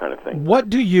against that kind of thing. What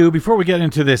do you, before we get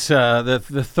into this,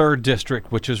 the third district,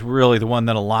 which is really the one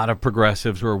that a lot of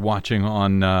progressives were watching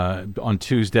on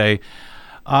Tuesday,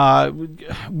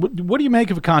 what do you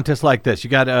make of a contest like this? You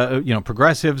got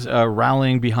progressives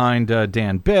rallying behind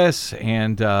Dan Biss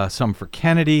and some for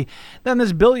Kennedy. Then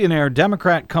this billionaire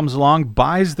Democrat comes along,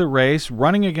 buys the race,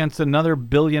 running against another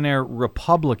billionaire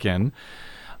Republican.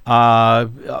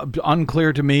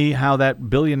 Unclear to me how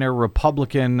that billionaire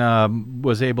Republican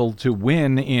was able to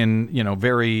win in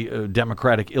very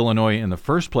democratic Illinois in the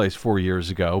first place 4 years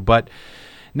ago. But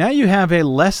now you have a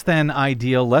less than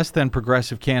ideal, less than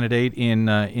progressive candidate in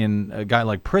a guy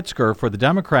like Pritzker for the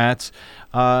Democrats.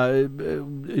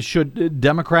 Should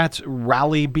Democrats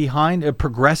rally behind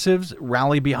progressives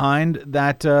rally behind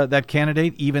that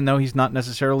candidate, even though he's not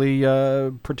necessarily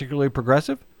particularly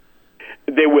progressive?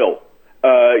 They will.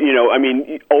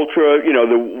 Ultra,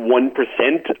 the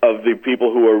 1% of the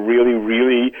people who are really,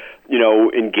 really,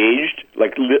 engaged,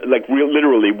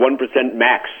 literally 1%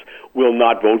 max will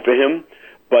not vote for him.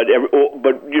 But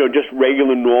just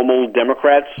regular, normal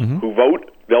Democrats who vote,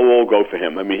 they'll all go for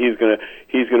him. I mean,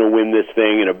 he's gonna win this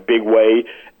thing in a big way.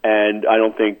 And I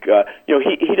don't think,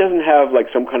 he doesn't have like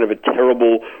some kind of a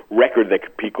terrible record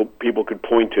that people could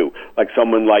point to. Like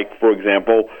someone like, for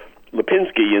example,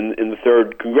 Lipinski in the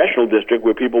 3rd Congressional District,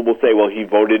 where people will say, well, he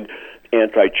voted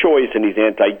anti-choice, and he's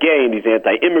anti-gay, and he's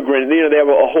anti-immigrant. And, they have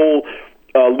a whole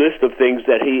list of things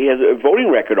that he has a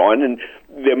voting record on, and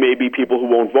there may be people who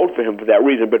won't vote for him for that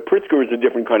reason. But Pritzker is a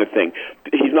different kind of thing.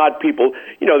 He's not people,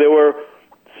 there were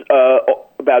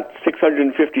about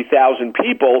 650,000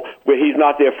 people where he's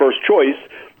not their first choice,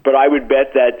 but I would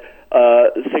bet that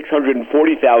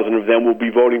 640,000 of them will be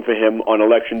voting for him on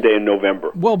Election Day in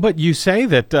November. Well, but you say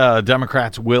that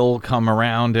Democrats will come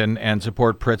around and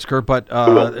support Pritzker, but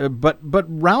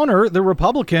Rauner, the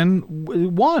Republican,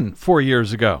 won 4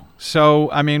 years ago.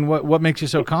 So, I mean, what makes you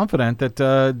so confident that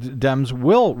Dems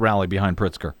will rally behind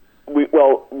Pritzker?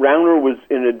 Well, Rauner was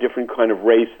in a different kind of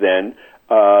race then.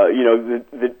 And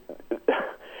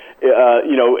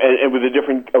with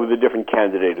a different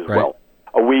candidate as well.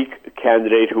 A weak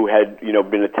candidate who had,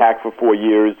 been attacked for 4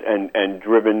 years and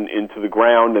driven into the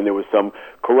ground, and there was some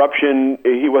corruption.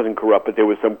 He wasn't corrupt, but there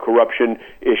was some corruption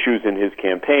issues in his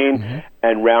campaign,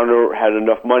 and Rauner had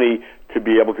enough money to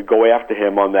be able to go after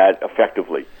him on that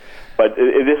effectively. But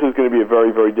this is going to be a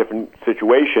very, very different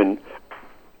situation.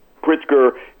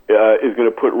 Pritzker is going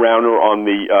to put Rauner on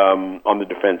the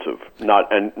defensive,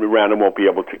 and Rauner won't be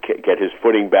able to get his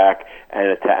footing back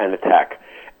and attack.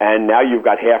 And now you've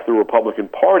got half the Republican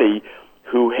Party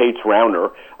who hates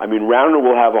Rauner. I mean, Rauner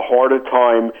will have a harder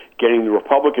time getting the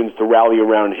Republicans to rally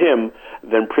around him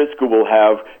than Pritzker will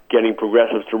have getting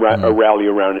progressives to rally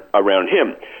around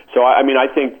him. So, I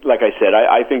think, like I said,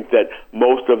 I think that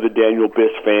most of the Daniel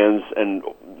Biss fans and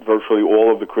virtually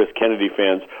all of the Chris Kennedy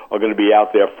fans are going to be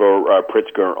out there for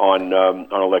Pritzker on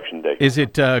Election Day. Is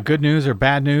it good news or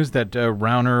bad news that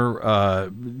Rauner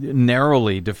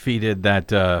narrowly defeated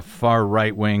that far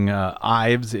right-wing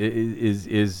Ives?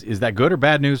 Is that good or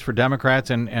bad news for Democrats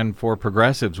and for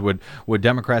progressives? Would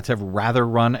Democrats have rather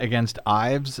run against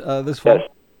Ives this fall? Yes,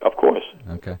 of course.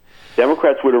 Okay.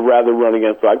 Democrats would have rather run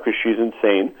against Ives because she's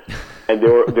insane, and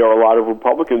there are a lot of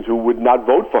Republicans who would not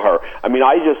vote for her. I mean,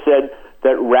 I just said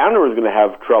that Rauner is going to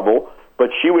have trouble, but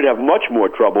she would have much more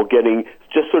trouble getting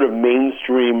just sort of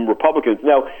mainstream Republicans.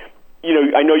 Now,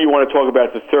 I know you want to talk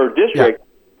about the 3rd District,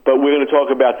 but we're going to talk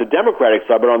about the Democratic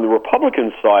side. But on the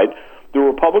Republican side, the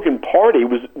Republican Party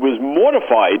was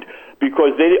mortified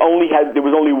because there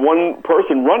was only one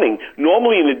person running.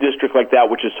 Normally in a district like that,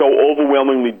 which is so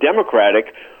overwhelmingly Democratic,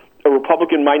 a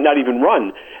Republican might not even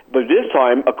run. But this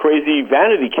time, a crazy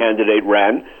vanity candidate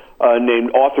ran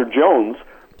named Arthur Jones.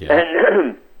 Yeah.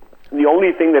 And the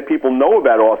only thing that people know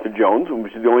about Arthur Jones,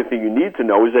 which is the only thing you need to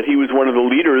know, is that he was one of the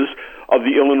leaders of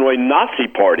the Illinois Nazi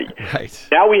Party. Right.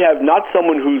 Now we have not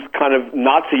someone who's kind of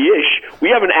Nazi-ish. We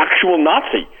have an actual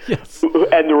Nazi. Yes.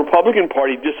 And the Republican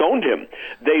Party disowned him.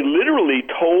 They literally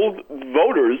told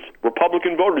voters,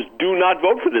 Republican voters, do not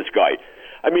vote for this guy.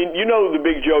 I mean, the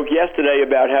big joke yesterday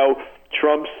about how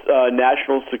Trump's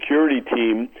national security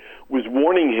team was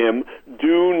warning him,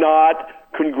 do not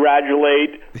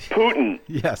congratulate Putin.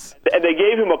 Yes. And they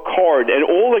gave him a card, and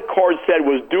all the card said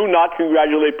was, do not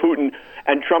congratulate Putin,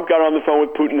 and Trump got on the phone with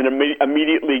Putin and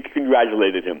immediately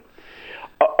congratulated him.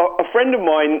 A friend of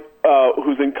mine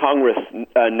who's in Congress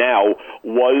now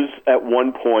was at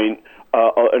one point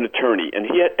an attorney, and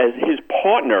he had, as his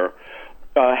partner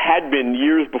had been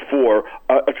years before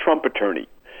a Trump attorney.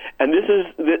 And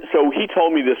so he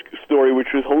told me this story,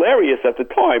 which was hilarious at the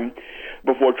time,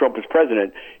 before Trump was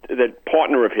president. That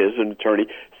partner of his, an attorney,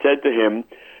 said to him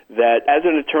that as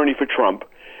an attorney for Trump,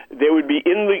 they would be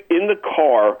in the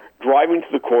car driving to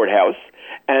the courthouse,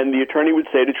 and the attorney would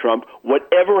say to Trump,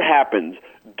 whatever happens,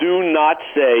 do not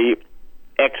say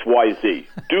XYZ.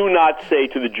 Do not say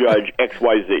to the judge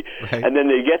XYZ. Right. And then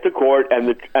they get to court, and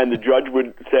the judge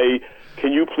would say,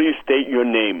 can you please state your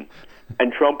name?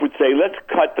 And Trump would say, let's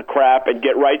cut the crap and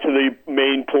get right to the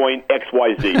main point,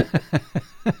 XYZ.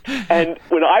 And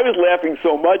when I was laughing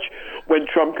so much when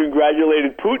Trump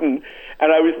congratulated Putin,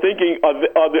 and I was thinking, are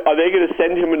they going to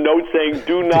send him a note saying,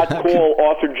 do not call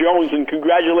Arthur Jones and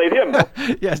congratulate him?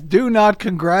 Yes, do not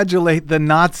congratulate the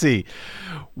Nazi.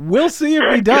 We'll see if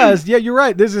he does. Yeah, you're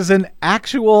right. This is an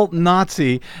actual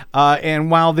Nazi.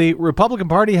 And while the Republican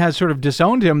Party has sort of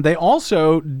disowned him, they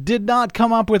also did not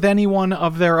come up with anyone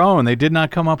of their own. They did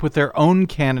not come up with their own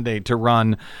candidate to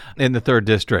run in the 3rd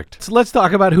District. So let's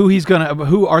talk about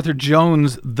who Arthur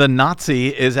Jones, the Nazi,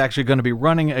 is actually going to be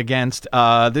running against.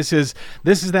 This is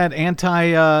that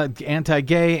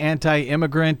anti-gay,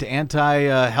 anti-immigrant,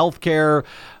 anti-healthcare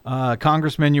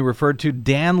congressman you referred to,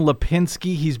 Dan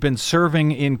Lipinski. He's been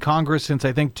serving in Congress since,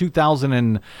 I think,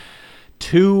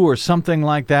 2002 or something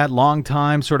like that. Long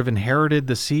time, sort of inherited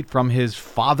the seat from his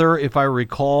father, if I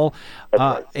recall.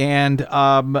 And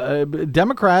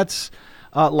Democrats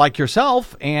like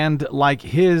yourself and like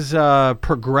his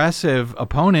progressive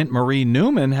opponent, Marie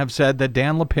Newman, have said that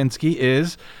Dan Lipinski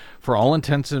is, for all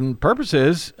intents and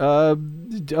purposes, a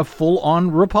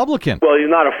full-on Republican. Well, he's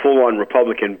not a full-on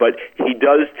Republican, but he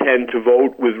does tend to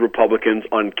vote with Republicans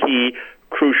on key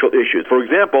crucial issues. For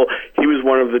example, he was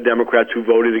one of the Democrats who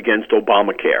voted against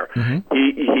Obamacare. Mm-hmm.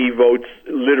 He votes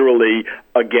literally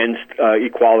against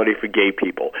equality for gay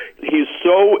people. He's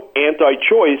so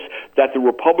anti-choice that the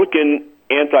Republican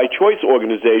anti-choice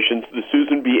organizations, the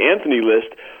Susan B. Anthony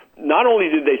list, not only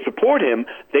did they support him,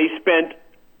 they spent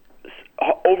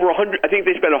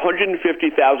spent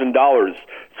 $150,000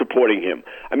 supporting him.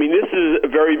 I mean, this is a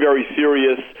very, very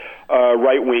serious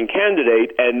right-wing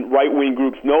candidate, and right-wing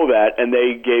groups know that, and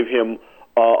they gave him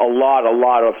a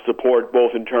lot of support,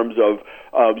 both in terms of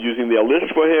using their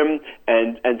list for him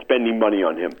and spending money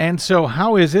on him. And so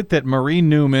how is it that Marie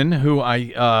Newman, who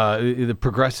the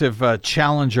progressive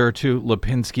challenger to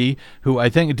Lipinski, who I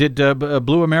think did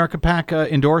Blue America PAC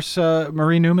endorse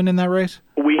Marie Newman in that race?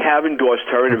 We have endorsed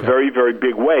her in a very, very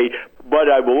big way, but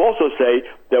I will also say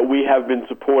that we have been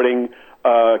supporting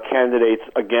candidates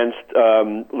against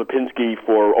Lipinski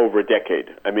for over a decade.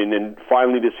 I mean, and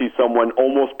finally to see someone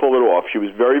almost pull it off. She was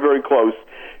very, very close.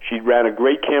 She ran a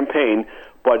great campaign,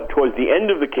 but towards the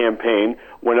end of the campaign,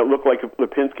 when it looked like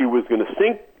Lipinski was going to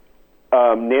sink,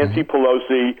 Nancy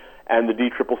Pelosi and the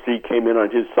DCCC came in on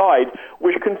his side,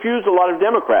 which confused a lot of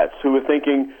Democrats who were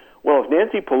thinking, well, if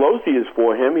Nancy Pelosi is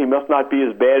for him, he must not be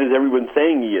as bad as everyone's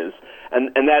saying he is. And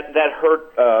that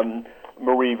hurt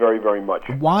Marie very, very much.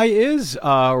 Why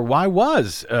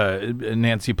was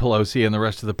Nancy Pelosi and the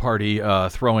rest of the party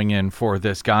throwing in for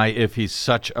this guy if he's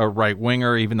such a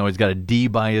right-winger, even though he's got a D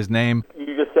by his name?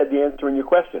 You just said the answer in your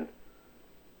question.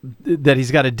 That he's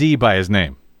got a D by his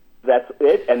name. That's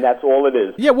it, and that's all it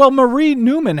is. Yeah, well, Marie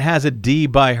Newman has a D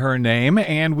by her name,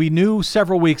 and we knew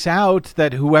several weeks out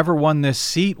that whoever won this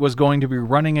seat was going to be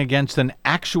running against an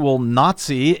actual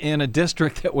Nazi in a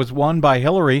district that was won by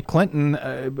Hillary Clinton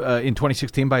in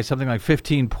 2016 by something like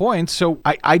 15 points. So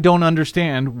I don't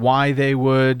understand why they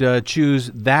would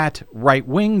choose that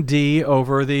right-wing D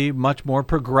over the much more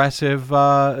progressive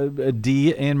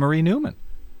D in Marie Newman.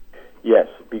 Yes,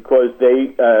 because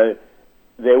they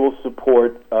will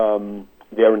support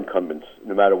their incumbents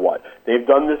no matter what. They've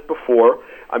done this before.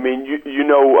 I mean, you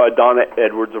know Donna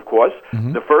Edwards, of course.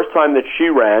 Mm-hmm. The first time that she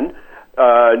ran,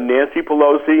 Nancy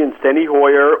Pelosi and Steny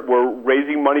Hoyer were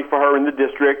raising money for her in the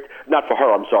district. Not for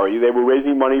her, I'm sorry. They were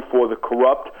raising money for the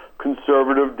corrupt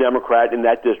conservative Democrat in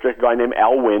that district, a guy named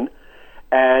Al Wynn.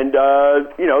 And,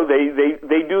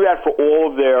 they do that for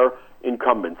all of their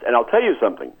incumbents. And I'll tell you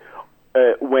something.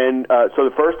 So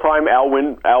the first time Al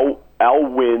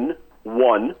Wynn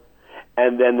won,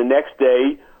 and then the next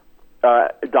day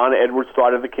Donna Edwards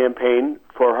started the campaign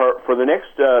for her for the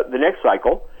next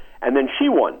cycle, and then she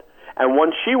won. And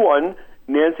once she won,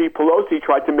 Nancy Pelosi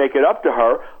tried to make it up to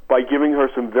her by giving her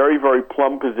some very, very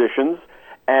plum positions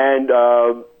and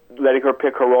letting her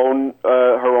pick her own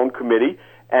committee.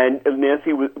 And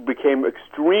Nancy became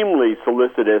extremely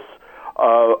solicitous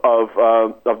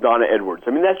of Donna Edwards.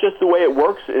 I mean, that's just the way it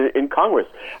works in Congress.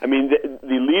 I mean,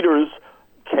 the leaders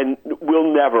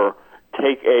will never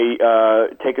take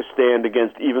a stand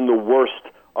against even the worst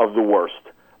of the worst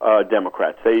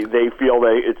Democrats. They feel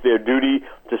it's their duty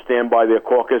to stand by their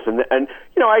caucus, and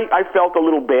I felt a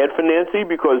little bad for Nancy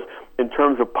because in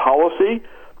terms of policy,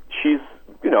 she's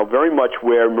very much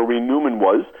where Marie Newman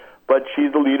was, but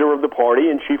she's the leader of the party,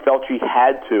 and she felt she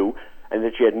had to, and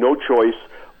that she had no choice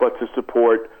but to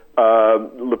support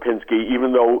Lipinski,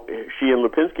 even though she and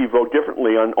Lipinski vote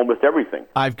differently on almost everything.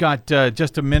 I've got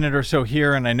just a minute or so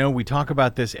here, and I know we talk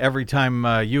about this every time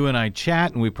you and I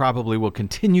chat, and we probably will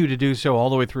continue to do so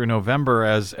all the way through November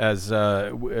as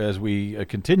we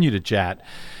continue to chat.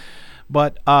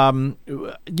 But I'm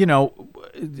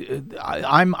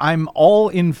all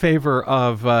in favor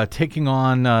of taking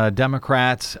on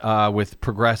Democrats with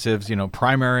progressives,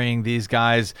 primarying these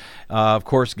guys. Of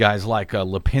course, guys like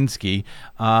Lipinski,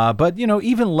 but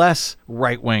even less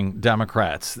right-wing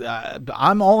Democrats.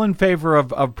 I'm all in favor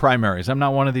of primaries. I'm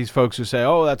not one of these folks who say,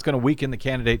 "Oh, that's going to weaken the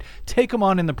candidate." Take them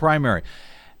on in the primary.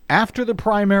 After the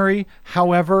primary,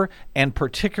 however, and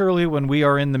particularly when we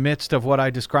are in the midst of what I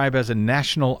describe as a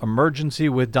national emergency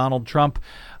with Donald Trump,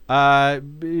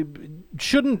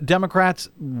 shouldn't Democrats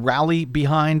rally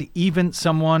behind even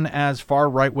someone as far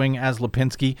right-wing as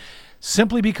Lipinski?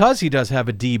 Simply because he does have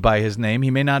a D by his name.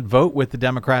 He may not vote with the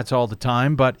Democrats all the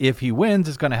time, but if he wins,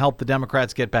 it's going to help the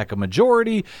Democrats get back a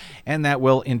majority, and that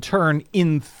will, in turn,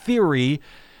 in theory,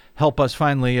 help us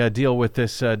finally deal with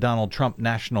this Donald Trump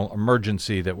national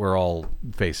emergency that we're all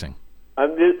facing.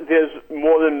 There's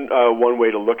more than one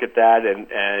way to look at that,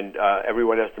 and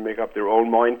everyone has to make up their own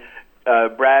mind.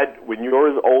 Brad, when you're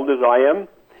as old as I am,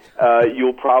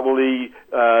 you'll probably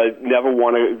never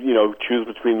want to, choose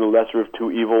between the lesser of two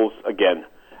evils again.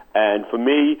 And for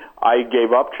me, I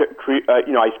gave up.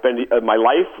 I spent my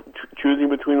life choosing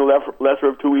between the lesser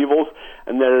of two evils,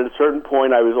 and then at a certain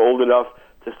point, I was old enough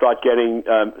to start getting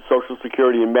Social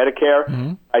Security and Medicare.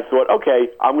 Mm-hmm. I thought, okay,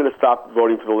 I'm going to stop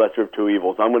voting for the lesser of two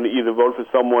evils. I'm going to either vote for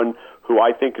someone who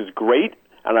I think is great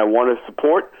and I want to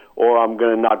support, or I'm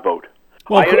going to not vote.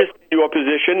 Well, I understand your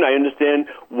position. I understand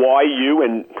why you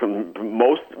and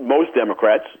most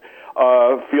Democrats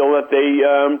feel that they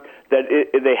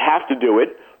have to do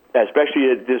it,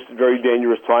 especially at this very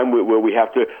dangerous time where we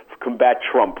have to combat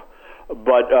Trump.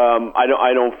 But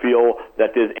I don't feel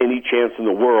that there's any chance in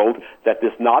the world that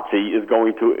this Nazi is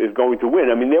going to win.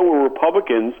 I mean, there were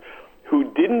Republicans who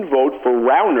didn't vote for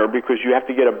Rauner because you have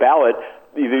to get a ballot.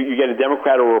 Either you get a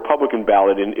Democrat or a Republican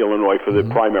ballot in Illinois for the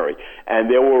primary. And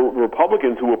there were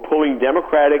Republicans who were pulling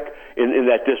Democratic in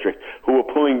that district, who were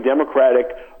pulling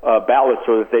Democratic ballots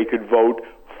so that they could vote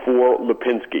for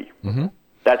Lipinski. Mm-hmm.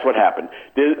 That's what happened.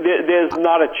 There's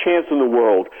not a chance in the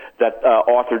world that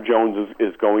Arthur Jones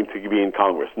is going to be in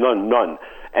Congress. None.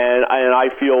 And I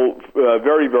feel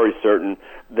very, very certain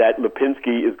that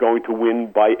Lipinski is going to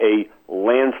win by a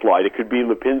landslide. It could be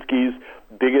Lipinski's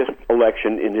biggest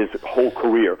election in his whole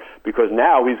career, because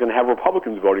now he's going to have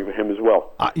Republicans voting for him as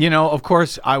well. Of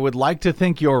course, I would like to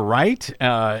think you're right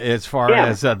as far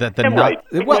as that the right.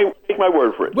 Take my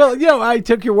word for it. Well, I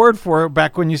took your word for it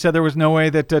back when you said there was no way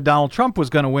that Donald Trump was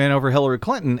going to win over Hillary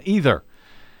Clinton either.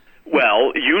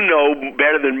 Well, you know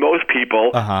better than most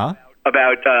people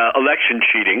about election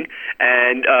cheating,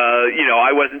 and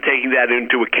I wasn't taking that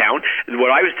into account. What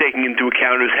I was taking into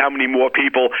account is how many more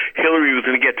people Hillary was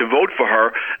going to get to vote for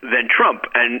her than Trump,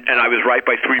 and I was right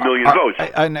by 3 million votes.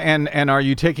 And are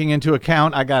you taking into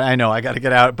account? I got to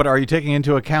get out. But are you taking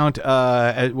into account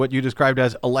what you described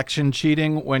as election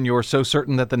cheating when you're so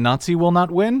certain that the Nazi will not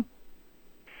win?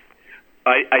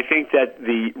 I think that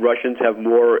the Russians have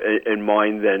more in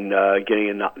mind than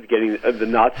getting the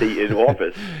Nazi in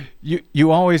office.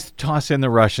 You always toss in the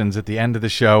Russians at the end of the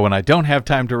show, and I don't have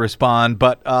time to respond.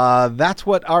 But that's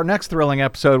what our next thrilling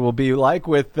episode will be like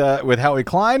with Howie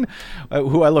Klein,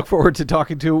 who I look forward to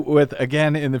talking to with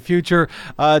again in the future.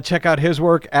 Check out his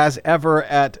work as ever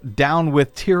at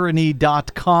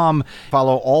downwithtyranny.com.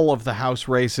 Follow all of the House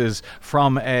races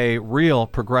from a real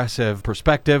progressive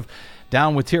perspective.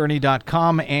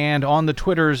 downwithtyranny.com, and on the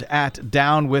Twitters at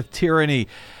downwithtyranny.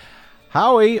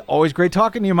 Howie, always great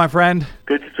talking to you, my friend.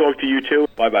 Good to talk to you, too.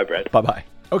 Bye-bye, Brad. Bye-bye.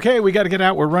 Okay, we got to get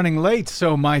out. We're running late,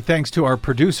 so my thanks to our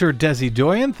producer, Desi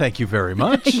Doyen. Thank you very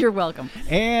much. You're welcome.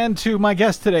 And to my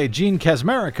guest today, Gene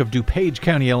Kaczmarek of DuPage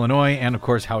County, Illinois, and, of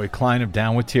course, Howie Klein of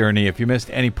Down with Tyranny. If you missed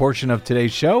any portion of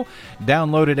today's show,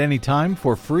 download it anytime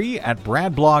for free at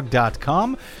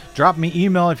bradblog.com. Drop me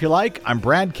email if you like. I'm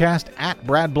BradCast at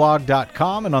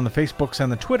bradblog.com, and on the Facebooks and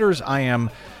the Twitters, I am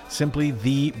simply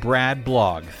the Brad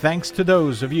Blog. Thanks to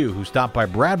those of you who stopped by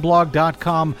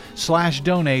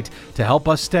bradblog.com/donate to help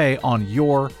us stay on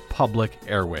your public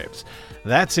airwaves.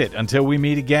 That's it. Until we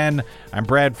meet again, I'm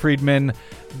Brad Friedman.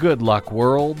 Good luck,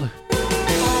 world.